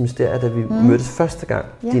Kærlighedens Mysterier, da vi mødtes første gang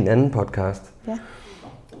i din anden podcast. Ja.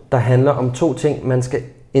 Der handler om 2 ting, man skal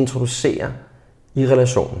introducere i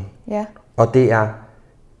relationen. Ja. Og det er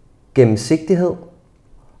gennemsigtighed,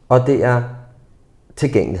 og det er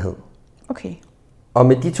tilgængelighed. Okay. Og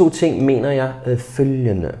med de 2 ting mener jeg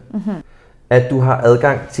følgende. At du har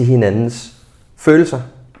adgang til hinandens følelser.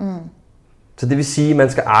 Så det vil sige, at man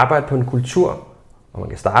skal arbejde på en kultur, og man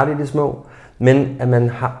kan starte i det små, men at man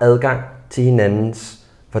har adgang til hinandens,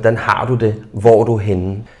 hvordan har du det, hvor du er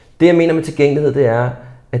henne. Det jeg mener med tilgængelighed, det er,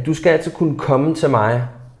 at du skal altid kunne komme til mig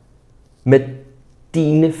med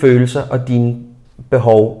dine følelser og dine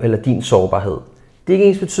behov eller din sårbarhed. Det er ikke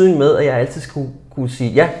ens betydning med, at jeg altid skulle kunne sige,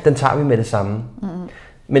 ja, den tager vi med det samme.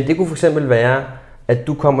 Men det kunne for eksempel være, at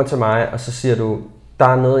du kommer til mig, og så siger du, der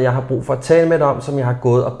er noget, jeg har brug for at tale med dig om, som jeg har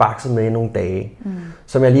gået og bakset med i nogle dage.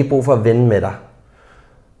 Som jeg lige har brug for at vende med dig.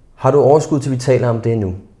 Har du overskud til, vi taler om det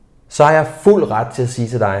nu? Så har jeg fuld ret til at sige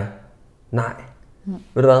til dig, nej.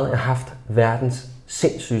 Ved du hvad, jeg har haft verdens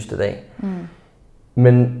sindssygeste dag.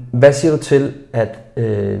 Men hvad siger du til,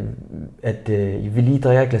 at vi lige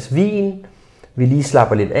drikker et glas vin, vi lige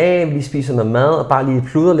slapper lidt af, vi lige spiser noget mad og bare lige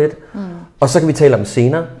pluder lidt, og så kan vi tale om det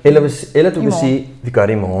senere. Eller du kan sige, vi gør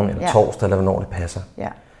det i morgen, eller torsdag, eller hvornår det passer. Ja.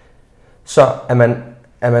 Så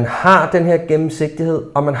at man har den her gennemsigtighed,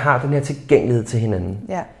 og man har den her tilgængelighed til hinanden.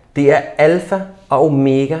 Ja. Det er alfa og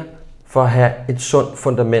omega for at have et sundt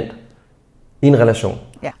fundament i en relation.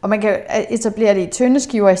 Ja, og man kan etablere det i tynde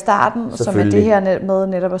skiver i starten, som er det her med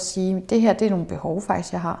netop at sige, det her det er nogle behov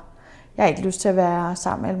faktisk, jeg har. Jeg har ikke lyst til at være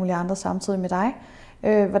sammen med alle mulige andre samtidig med dig.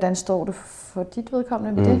 Hvordan står du for dit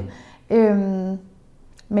vedkommende med det?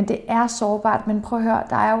 Men det er sårbart, men prøv at høre,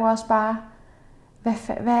 der er jo også bare,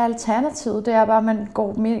 hvad er alternativet? Det er bare, at man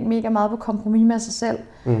går mega meget på kompromis med sig selv,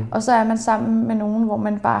 og så er man sammen med nogen, hvor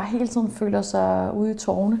man bare hele tiden føler sig ude i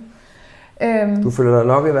tårne. Du føler dig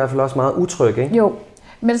nok i hvert fald også meget utryg, ikke? Jo,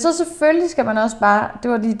 men så selvfølgelig skal man også bare,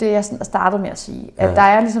 det var lige det, jeg startede med at sige, at der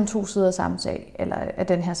er ligesom 2 sider af samme sag, eller af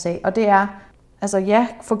den her sag, og det er, altså ja,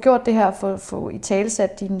 få gjort det her, få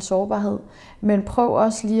italesat din sårbarhed, men prøv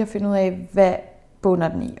også lige at finde ud af, hvad bunder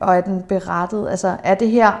den i, og er den berettet, altså er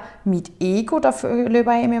det her mit ego, der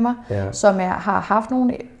løber af med mig, som har haft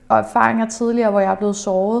nogle erfaringer tidligere, hvor jeg er blevet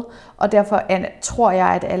såret, og derfor tror jeg,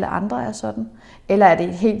 at alle andre er sådan, eller er det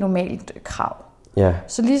et helt normalt krav? Ja.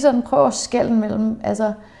 Så lige sådan prøv at skelne mellem,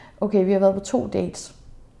 altså okay, vi har været på 2 dates,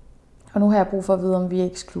 og nu har jeg brug for at vide, om vi er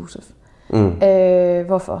exclusive.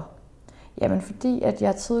 Hvorfor? Jamen fordi, at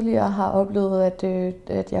jeg tidligere har oplevet,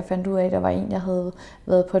 at jeg fandt ud af, at der var en, jeg havde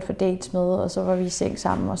været på et par dates med, og så var vi i seng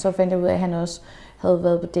sammen, og så fandt jeg ud af, at han også havde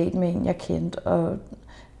været på date med en, jeg kendte, og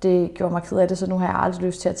det gjorde mig ked af det, så nu har jeg aldrig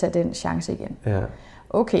lyst til at tage den chance igen. Ja.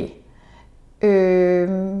 Okay.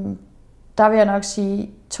 Der vil jeg nok sige,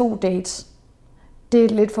 2 dates, det er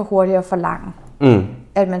lidt for hurtigt og for langt,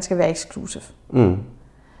 at man skal være exclusive.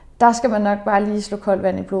 Der skal man nok bare lige slå koldt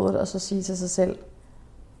vand i blodet, og så sige til sig selv,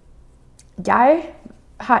 jeg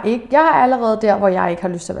har allerede der, hvor jeg ikke har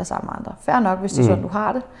lyst til at være sammen med andre. Fair nok, hvis det er sådan, du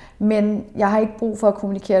har det. Men jeg har ikke brug for at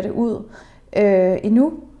kommunikere det ud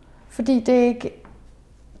endnu, fordi det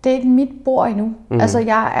er ikke mit bord endnu. Altså,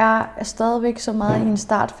 jeg er stadigvæk så meget i en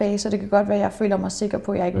startfase, og det kan godt være, at jeg føler mig sikker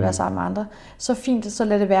på, at jeg ikke vil være sammen med andre. Så fint, så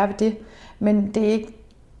lad det være ved det. Men det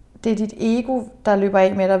er dit ego, der løber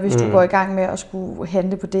af med dig, hvis du går i gang med at skulle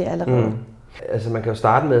handle på det allerede. Altså, man kan jo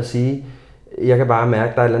starte med at sige, jeg kan bare mærke,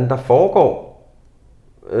 at der er et eller andet, der foregår.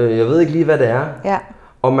 Jeg ved ikke lige, hvad det er. Ja.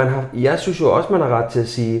 Og jeg synes jo også, man har ret til at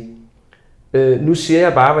sige, nu siger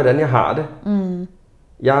jeg bare, hvordan jeg har det.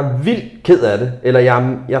 Jeg er vildt ked af det. Eller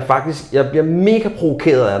jeg bliver mega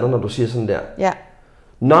provokeret af det, når du siger sådan der. Ja.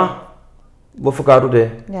 Nå, hvorfor gør du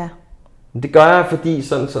det? Ja. Det gør jeg, fordi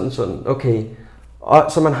sådan. Okay. Og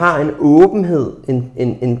så man har en åbenhed,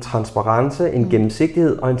 en transparence, en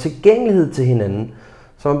gennemsigtighed og en tilgængelighed til hinanden.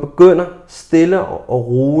 Så man begynder stille og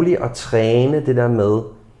roligt at træne det der med,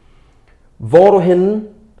 hvor er du henne?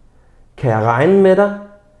 Kan jeg regne med dig?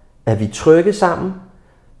 Er vi trygge sammen?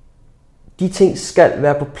 De ting skal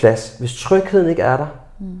være på plads. Hvis trygheden ikke er der,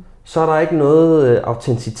 så er der ikke noget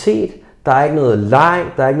autenticitet, der er ikke noget leg,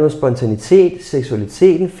 der er ikke noget spontanitet,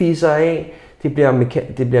 seksualiteten fiser af, det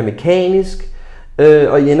bliver mekanisk,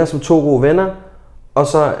 og I ender som 2 gode venner, og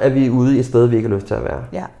så er vi ude i et sted, vi ikke har lyst til at være.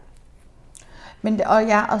 Ja.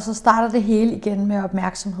 Og så starter det hele igen med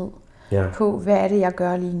opmærksomhed på, hvad er det, jeg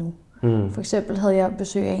gør lige nu. For eksempel havde jeg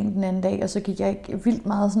besøg af en den anden dag, og så gik jeg vildt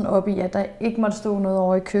meget sådan op i, at der ikke måtte stå noget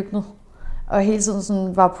over i køkkenet. Og hele tiden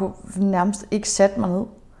sådan var på nærmest ikke sat mig ned.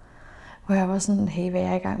 Hvor jeg var sådan, hey, hvad er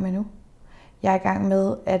jeg i gang med nu? Jeg er i gang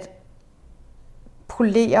med at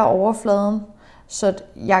polere overfladen, så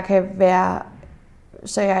jeg kan være,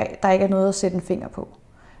 der ikke er noget at sætte en finger på.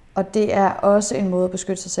 Og det er også en måde at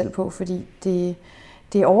beskytte sig selv på, fordi det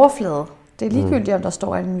er overflade. Det er ligegyldigt, om der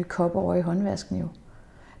står en ny kop over i håndvasken jo.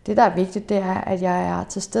 Det, der er vigtigt, det er, at jeg er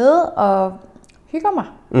til stede og hygger mig.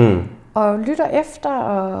 Og lytter efter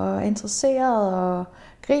og er interesseret og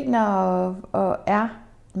griner og er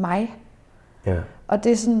mig. Ja. Og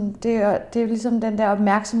det er, sådan, det er ligesom den der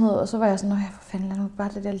opmærksomhed, og så var jeg sådan, for fanden, lad nu bare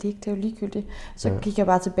det der ligge, det er jo ligegyldigt. Så gik jeg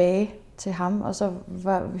bare tilbage til ham, og så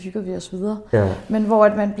hyggede vi os videre. Ja. Men hvor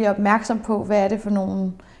at man bliver opmærksom på, hvad er det for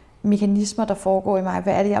nogle mekanismer, der foregår i mig,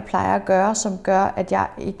 hvad er det, jeg plejer at gøre, som gør, at jeg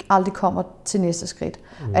aldrig kommer til næste skridt,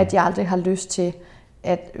 at jeg aldrig har lyst til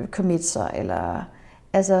at committe sig, eller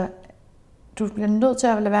altså, du bliver nødt til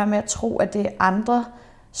at lade være med at tro, at det er andres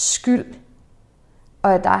skyld,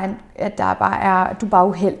 og at du er bare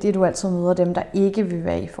uheldig, at du altid møder dem, der ikke vil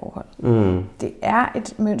være i forhold. Det er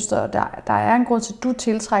et mønster, og der er en grund til, at du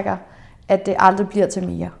tiltrækker, at det aldrig bliver til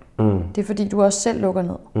mere. Det er fordi, du også selv lukker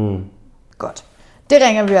ned. Godt. Det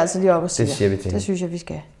ringer vi altså lige op og siger. Det siger vi til. Det synes jeg, vi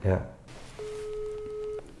skal. Ja.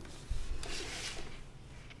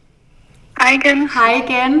 Hej igen. Hej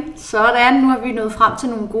igen. Sådan, nu har vi nået frem til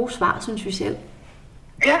nogle gode svar, synes vi selv.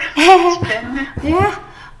 Ja, spændende. Ja,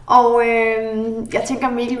 og jeg tænker,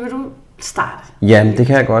 Mikkel, vil du starte? Ja, det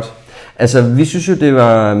kan jeg godt. Altså, vi synes jo, det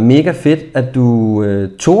var mega fedt, at du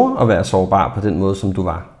tog at være sårbar på den måde, som du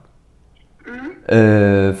var.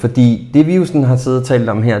 Fordi det, vi jo sådan har siddet og talt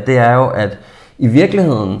om her, det er jo, at i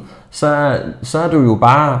virkeligheden, så er du jo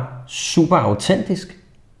bare super autentisk.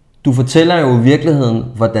 Du fortæller jo i virkeligheden,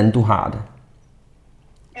 hvordan du har det.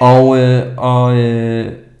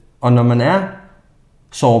 Og når man er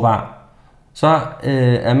sårbar, så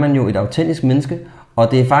er man jo et autentisk menneske,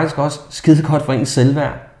 og det er faktisk også skide godt for ens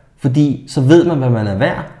selvværd, fordi så ved man, hvad man er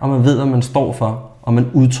værd, og man ved, hvad man står for, og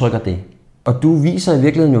man udtrykker det. Og du viser i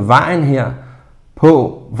virkeligheden jo vejen her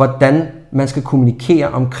på, hvordan man skal kommunikere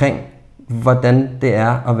omkring, hvordan det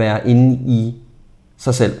er at være inde i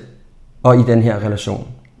sig selv og i den her relation.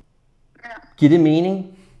 Ja. Giver det mening?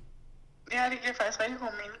 Ja, det giver faktisk rigtig god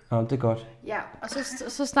mening. Ja, det er godt. Ja, og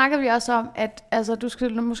så snakker vi også om, at altså, du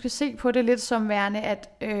skal måske se på det lidt som værende, at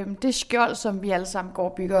det skjold, som vi alle sammen går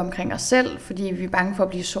og bygger omkring os selv, fordi vi er bange for at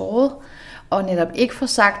blive såret, og netop ikke få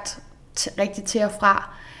sagt rigtigt til og fra,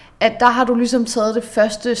 at der har du ligesom taget det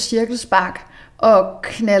første cirkelspark og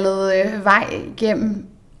knaldet vej igennem,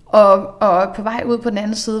 og på vej ud på den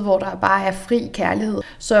anden side, hvor der bare er fri kærlighed.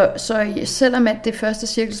 Så selvom at det første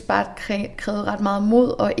cirkelspark krævede ret meget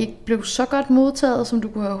mod, og ikke blev så godt modtaget, som du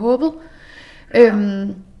kunne have håbet,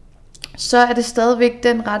 så er det stadigvæk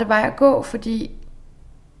den rette vej at gå, fordi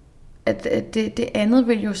at det andet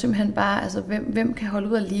vil jo simpelthen bare, altså hvem kan holde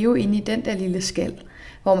ud at leve inde i den der lille skal,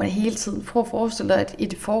 hvor man hele tiden, prøv at forestille dig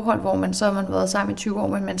et forhold, hvor man så har man været sammen i 20 år,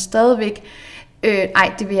 men man stadigvæk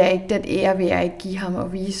det vil jeg ikke, den ære vil jeg ikke give ham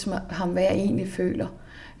og vise ham, hvad jeg egentlig føler.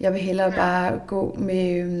 Jeg vil hellere bare gå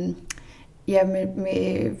med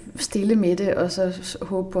stille med det, og så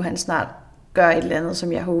håbe på, at han snart gør et eller andet,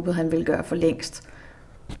 som jeg håbede, han ville gøre for længst.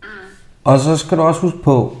 Og så skal du også huske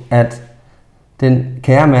på, at den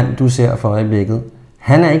kære mand, du ser for øjeblikket,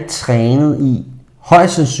 han er ikke trænet i,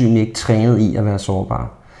 højst sandsynligt ikke trænet i at være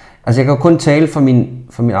sårbar. Altså jeg kan jo kun tale for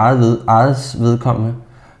min eget vedkommende.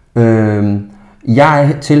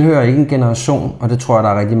 Jeg tilhører ikke en generation, og det tror jeg, der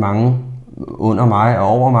er rigtig mange under mig og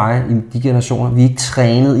over mig i de generationer, vi er ikke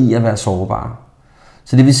trænet i at være sårbare.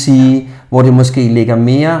 Så det vil sige, hvor det måske ligger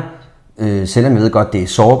mere, selvom jeg ved godt, det er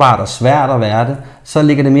sårbart og svært at være det, så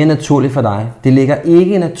ligger det mere naturligt for dig. Det ligger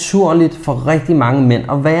ikke naturligt for rigtig mange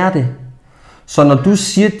mænd at være det. Så når du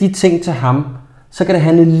siger de ting til ham, så kan det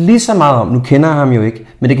handle lige så meget om, nu kender jeg ham jo ikke,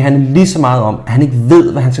 men det kan handle lige så meget om, at han ikke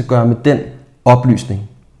ved, hvad han skal gøre med den oplysning.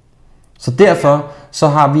 Så derfor så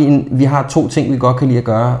har vi har to ting, vi godt kan lide at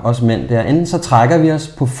gøre, os mænd. Det er, enten så trækker vi os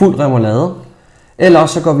på fuld remoulade, eller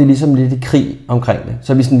også så går vi ligesom lidt i krig omkring det.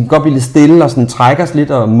 Så vi sådan godt bliver lidt stille og sådan trækker os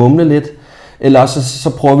lidt og mumle lidt, eller også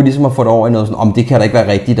så prøver vi ligesom at få det over i noget sådan, det kan da ikke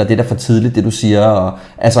være rigtigt, og det er da for tidligt, det du siger. Og,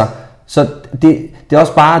 altså, så det er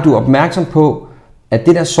også bare, at du er opmærksom på, at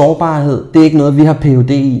det der sårbarhed, det er ikke noget, vi har Ph.D.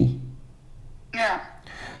 i.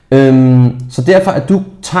 Ja. Så derfor, at du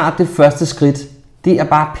tager det første skridt, det er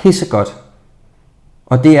bare pissegodt.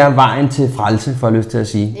 Og det er vejen til frelse, får jeg lyst til at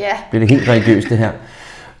sige. Yeah. Det er det helt religiøst, det her.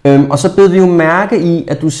 Og så bed vi jo mærke i,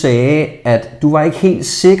 at du sagde, at du var ikke helt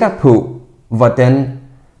sikker på, hvordan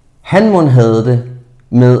han mon havde det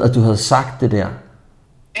med, at du havde sagt det der.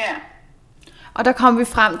 Ja. Og der kom vi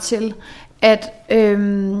frem til,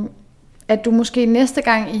 at du måske næste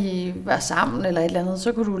gang I var sammen eller et eller andet,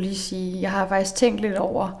 så kunne du lige sige, jeg har faktisk tænkt lidt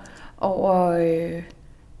over,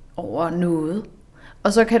 over noget.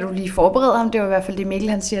 Og så kan du lige forberede ham. Det var i hvert fald det Mikkel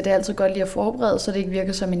han siger, det er altid godt lige at forberede, så det ikke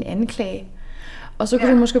virker som en anklage. Og så kan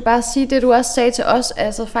du måske bare sige det, du også sagde til os.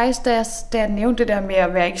 Altså faktisk, da jeg nævnte det der med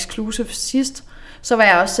at være exclusive sidst, så var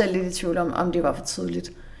jeg også selv lidt i tvivl om det var for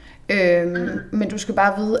tidligt. Men du skal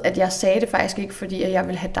bare vide, at jeg sagde det faktisk ikke, fordi at jeg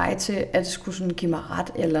ville have dig til, at det skulle sådan give mig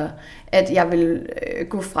ret, eller at jeg ville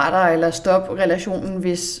gå fra dig, eller stoppe relationen,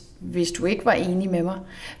 hvis du ikke var enig med mig.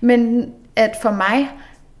 Men at for mig,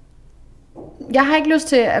 jeg har ikke lyst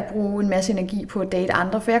til at bruge en masse energi på at date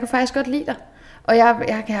andre, for jeg kan faktisk godt lide dig. Og jeg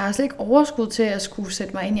har slet ikke overskud til at skulle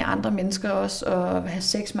sætte mig ind i andre mennesker også, og have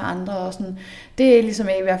sex med andre og sådan. Det er ligesom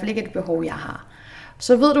i hvert fald ikke et behov, jeg har.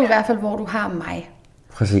 Så ved du i hvert fald, hvor du har mig.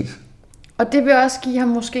 Præcis. Og det vil også give ham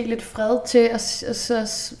måske lidt fred til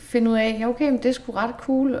at finde ud af, ja okay, men det er sgu ret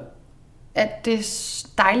cool, at det er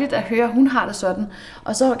dejligt at høre, at hun har det sådan.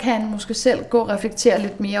 Og så kan han måske selv gå og reflektere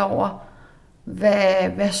lidt mere over,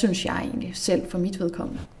 hvad synes jeg egentlig selv for mit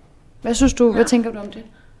vedkommende. Hvad synes du, hvad tænker du om det?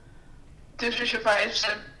 Det synes jeg faktisk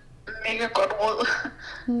er mega godt råd.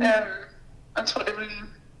 Jeg tror, det vil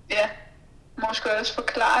måske også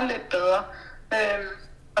forklare lidt bedre.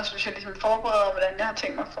 Og så hvis jeg ligesom forbereder, hvordan jeg har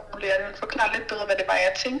tænkt mig at formulere det, men forklare lidt bedre, hvad det var,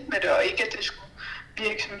 jeg tænkte med det, og ikke at det skulle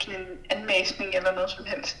virke som sådan en anmæsning eller noget som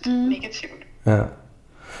helst negativt. Ja.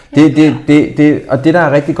 Og det, der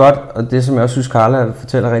er rigtig godt, og det som jeg også synes, Carla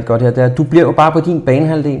fortæller rigtig godt her, det er, at du bliver jo bare på din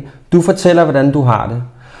banehalvdel. Du fortæller, hvordan du har det.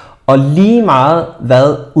 Og lige meget,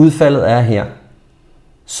 hvad udfaldet er her,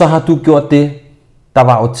 så har du gjort det, der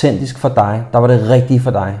var autentisk for dig, der var det rigtige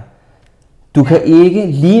for dig. Du kan ikke,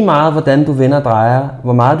 lige meget hvordan du vender og drejer,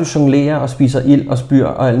 hvor meget du jonglerer og spiser ild og spyr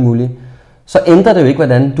og alt muligt, så ændrer det jo ikke,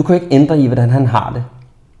 hvordan. Du kan ikke ændre i, hvordan han har det.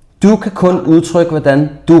 Du kan kun udtrykke, hvordan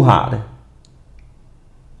du har det.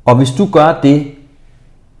 Og hvis du gør det,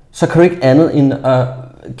 så kan du ikke andet end at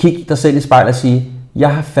kigge dig selv i spejlet og sige,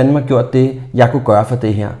 jeg har fandme gjort det, jeg kunne gøre for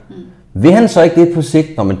det her. Vil han så ikke det på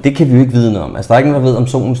sigt? Nå, men det kan vi jo ikke vide noget om. Altså, der er ikke nogen, der ved, om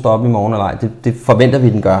solen står op i morgen eller ej. Det forventer vi,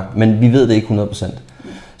 den gør, men vi ved det ikke 100%.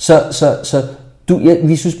 Så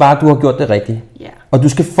vi synes bare, at du har gjort det rigtigt. Yeah. Og du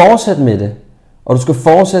skal fortsætte med det. Og du skal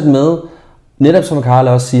fortsætte med, netop som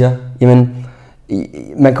Carla også siger, jamen,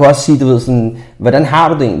 man kan også sige, du ved sådan, hvordan har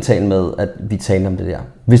du det egentlig talt med, at vi taler om det der?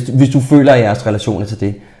 Hvis du føler, at jeres relationer til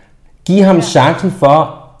det. Giv ham chancen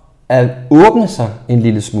for at åbne sig en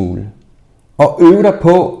lille smule. Og øve dig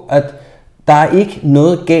på, at der er ikke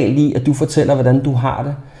noget galt i, at du fortæller, hvordan du har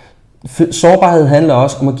det. Sårbarhed handler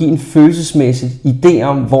også om at give en følelsesmæssig idé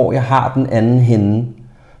om, hvor jeg har den anden henne.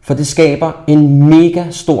 For det skaber en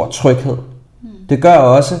mega stor tryghed. Det gør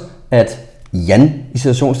også, at Jan, i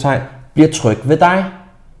situationstegn, bliver tryg ved dig.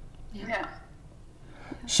 Ja.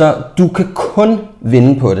 Så du kan kun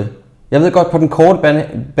vinde på det. Jeg ved godt, på den korte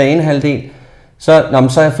banehalvdel, så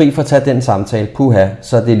er jeg fri for at tage den samtale. Puha,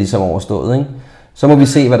 så er det ligesom overstået. Ikke? Så må vi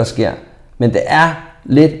se, hvad der sker. Men det er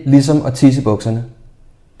lidt ligesom at tisse i bukserne.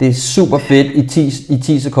 Det er super fedt i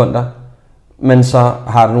 10 sekunder, men så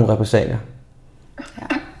har du nogle repressalier.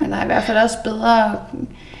 Ja, men der er i hvert fald også bedre,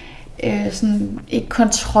 sådan, ikke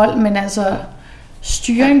kontrol, men altså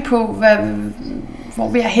styring på, hvor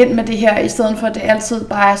vi er hen med det her, i stedet for at det altid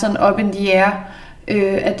bare er sådan up in the air.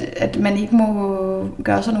 At man ikke må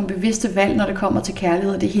gøre sig nogle bevidste valg, når det kommer til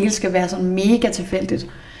kærlighed, og det hele skal være sådan mega tilfældigt.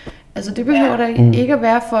 Altså det behøver der ikke at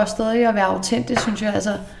være for stadig at være autentisk, synes jeg.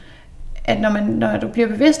 Altså, at når du bliver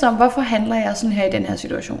bevidst om, hvorfor handler jeg sådan her i den her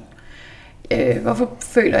situation? Hvorfor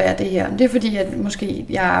føler jeg det her? Det er fordi, at måske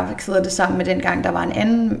jeg sidder det sammen med den gang, der var en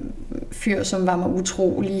anden fyr, som var mig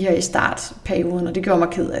utro lige her i startperioden, og det gjorde mig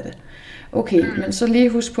ked af det. Okay, men så lige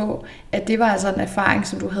husk på, at det var altså en erfaring,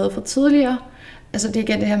 som du havde fra tidligere. Altså det er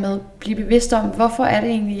igen det her med at blive bevidst om, hvorfor er det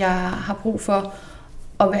egentlig, jeg har brug for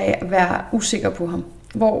at være usikker på ham.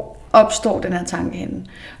 Hvor opstår den her tanke henne?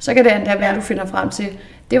 Så kan det endda være, at du finder frem til,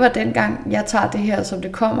 det var dengang, jeg tager det her, som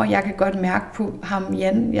det kommer. Jeg kan godt mærke på ham,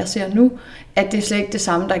 Jan, jeg ser nu, at det er slet ikke det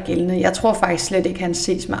samme, der er gældende. Jeg tror faktisk slet ikke, han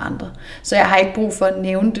ses med andre. Så jeg har ikke brug for at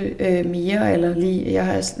nævne det mere, eller lige,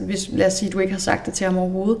 lad os sige, at du ikke har sagt det til ham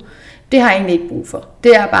overhovedet. Det har jeg egentlig ikke brug for.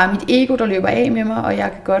 Det er bare mit ego, der løber af med mig, og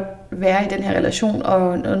jeg kan godt være i den her relation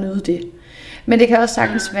og nyde det. Men det kan også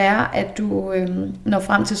sagtens være, at du når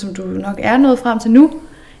frem til, som du nok er nået frem til nu,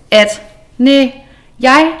 at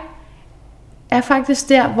jeg er faktisk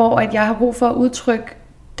der, hvor at jeg har brug for at udtrykke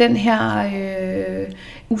den her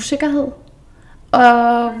usikkerhed.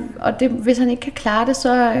 Og det, hvis han ikke kan klare det,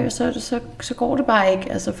 så går det bare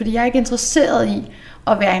ikke. Altså, fordi jeg er ikke interesseret i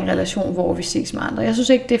at være i en relation, hvor vi ses med andre. Jeg synes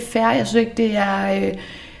ikke, det er fair. Jeg synes ikke, det er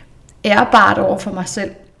ærbart over for mig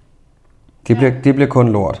selv. Det bliver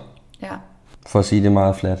kun lort. Ja. For at sige det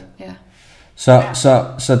meget flat. Ja.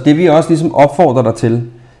 Så det vi også ligesom opfordrer dig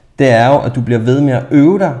til, det er jo, at du bliver ved med at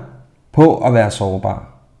øve dig på at være sårbar.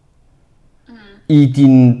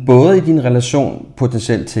 Både i din relation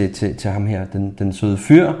potentielt til ham her, den søde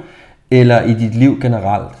fyr, eller i dit liv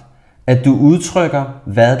generelt. At du udtrykker,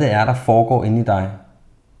 hvad det er, der foregår inde i dig.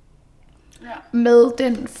 Med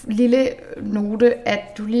den lille note, at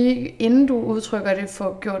du lige inden du udtrykker det,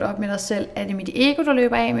 får gjort op med dig selv, er det mit ego, der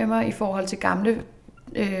løber af med mig i forhold til gamle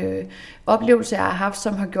oplevelser, jeg har haft,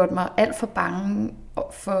 som har gjort mig alt for bange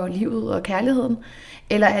for livet og kærligheden?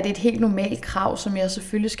 Eller er det et helt normalt krav, som jeg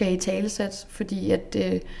selvfølgelig skal italesætte, fordi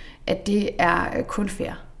at det er kun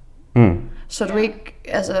fair? Så du ikke,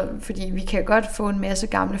 fordi vi kan godt få en masse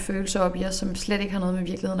gamle følelser op i os, som slet ikke har noget med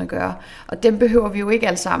virkeligheden at gøre. Og dem behøver vi jo ikke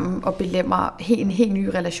alle sammen at belemre en helt ny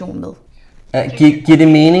relation med. Giver det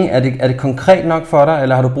mening? Er det konkret nok for dig,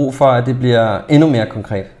 eller har du brug for, at det bliver endnu mere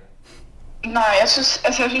konkret? Nej, jeg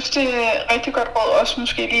synes det er rigtig godt råd også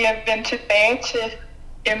måske lige at vende tilbage til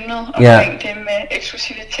emnet omkring det med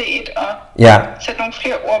eksklusivitet og sætte nogle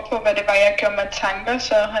flere ord på, hvad det var, jeg gjorde mig tanker,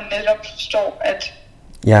 så han netop forstår, at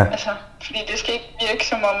fordi det skal ikke virke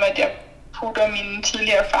som om, at jeg putter mine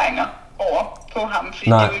tidligere erfaringer over på ham, fordi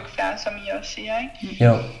det er jo ikke fair, som I også siger, ikke?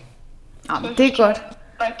 Jo. Det er godt.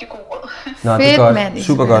 Rigtig god råd. Det er godt. Mand,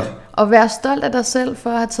 super godt. Og vær stolt af dig selv for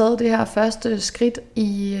at have taget det her første skridt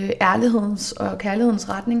i ærlighedens og kærlighedens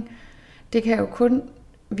retning. Det kan jo kun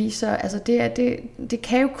vise, det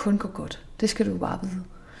kan jo kun gå godt. Det skal du bare vide.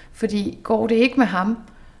 Fordi går det ikke med ham,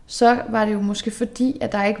 så var det jo måske fordi,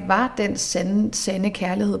 at der ikke var den sande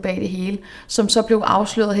kærlighed bag det hele, som så blev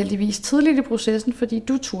afsløret heldigvis tidligt i processen, fordi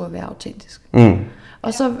du turde være autentisk.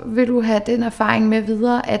 Og så vil du have den erfaring med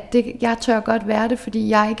videre, at jeg tør godt være det, fordi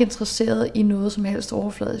jeg er ikke interesseret i noget som helst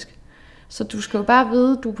overfladisk. Så du skal jo bare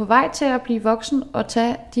vide, at du er på vej til at blive voksen og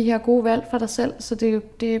tage de her gode valg for dig selv. Så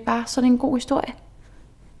det er bare sådan en god historie.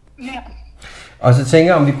 Ja. Og så tænker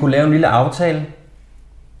jeg, om vi kunne lave en lille aftale.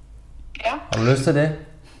 Ja. Har du lyst til det?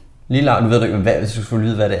 Nu ved du ikke, hvis du skulle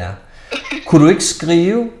vide, hvad det er. Kunne du ikke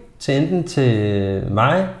skrive enten til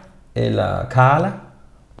mig eller Carla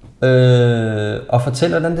og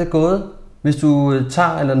fortælle, hvordan det er gået, hvis du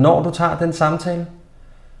tager, eller når du tager den samtale?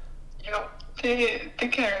 Jo, det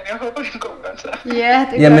kan jeg håber, det går godt så. Ja,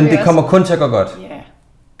 det Jamen, det kommer kun til at gå godt. Ja,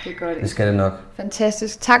 det gør det. Det skal det nok.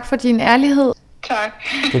 Fantastisk. Tak for din ærlighed. Tak.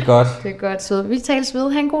 Det er godt. Det er godt, så vi tales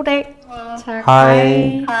ved. Ha' en god dag. Ja. Tak. Hej.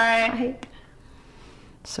 Hej.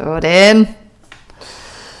 Sådan.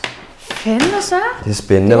 Fændende så. Det er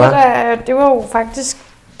spændende, hva'? Det var jo faktisk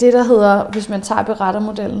det, der hedder, hvis man tager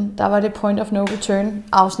berettermodellen, der var det point of no return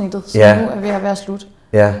afsnittet, som nu er ved at være slut.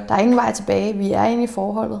 Ja. Der er ingen vej tilbage, vi er inde i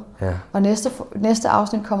forholdet. Ja. Og næste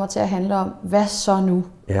afsnit kommer til at handle om, hvad så nu?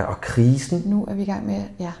 Ja, og krisen. Nu er vi i gang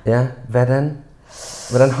med, Ja,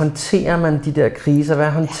 hvordan håndterer man de der kriser? Hvad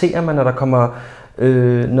håndterer man, når der kommer,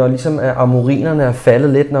 når ligesom amorinerne er faldet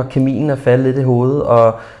lidt, når kemien er faldet lidt i hovedet,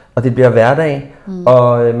 og det bliver hverdag,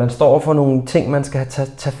 og man står for nogle ting, man skal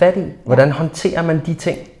tage fat i. Hvordan håndterer man de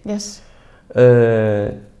ting? Yes.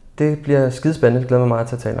 Det bliver skidespændende, det glæder mig meget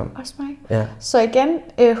til at tale om. Også mig. Ja. Så igen,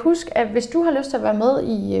 husk, at hvis du har lyst til at være med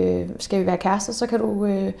i Skal vi være kærester, så kan du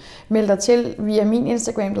melde dig til via min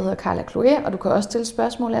Instagram, der hedder Carla Chloé, og du kan også stille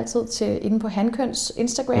spørgsmål altid inde på Hankøns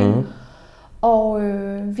Instagram. Og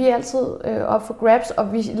vi er altid op for grabs,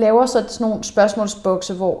 og vi laver så sådan nogle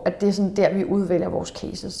spørgsmålsbokse, hvor at det er sådan der, vi udvælger vores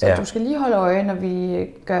cases. Så du skal lige holde øje,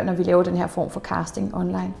 når vi laver den her form for casting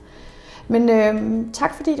online. Men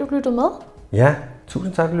tak fordi du lyttede med. Ja,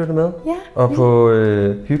 tusind tak, at du lyttede med. Ja, og på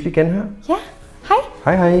hyggelig genhør. Ja, hej.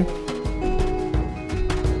 Hej hej.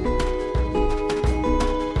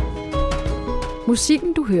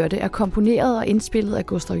 Musikken, du hørte, er komponeret og indspillet af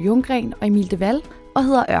Gustav Junggren og Emil Deval og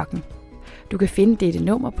hedder Ørken. Du kan finde dette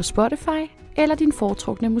nummer på Spotify eller din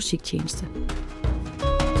foretrukne musiktjeneste.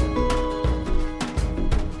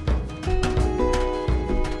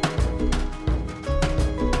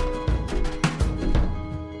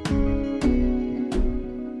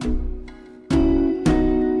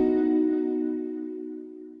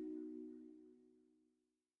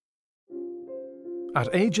 At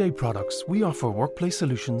AJ Products, we offer workplace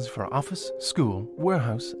solutions for office, school,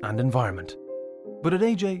 warehouse, and environment. But at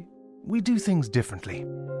AJ, we do things differently.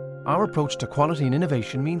 Our approach to quality and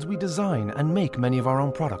innovation means we design and make many of our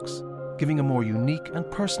own products, giving a more unique and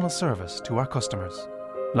personal service to our customers.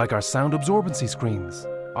 Like our sound absorbency screens,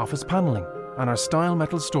 office paneling, and our style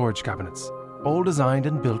metal storage cabinets, all designed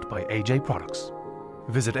and built by AJ Products.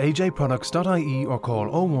 Visit ajproducts.ie or call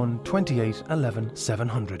 01 28 11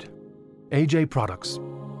 700. AJ Products.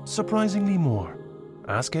 Surprisingly more.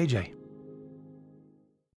 Ask AJ.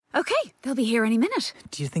 Okay, they'll be here any minute.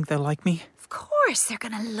 Do you think they'll like me? Of course they're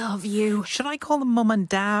gonna love you. Should I call them Mum and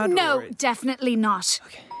Dad? No, or... definitely not.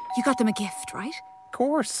 Okay. You got them a gift, right? Of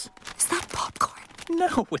course. Is that popcorn?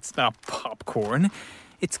 No, it's not popcorn.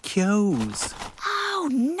 It's Kyo's. Oh,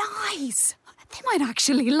 nice. They might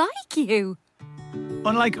actually like you.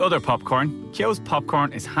 Unlike other popcorn, Kyo's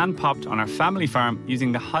popcorn is hand-popped on our family farm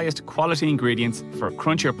using the highest quality ingredients for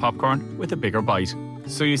crunchier popcorn with a bigger bite.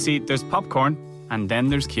 So you see, there's popcorn, and then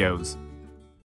there's Kyo's.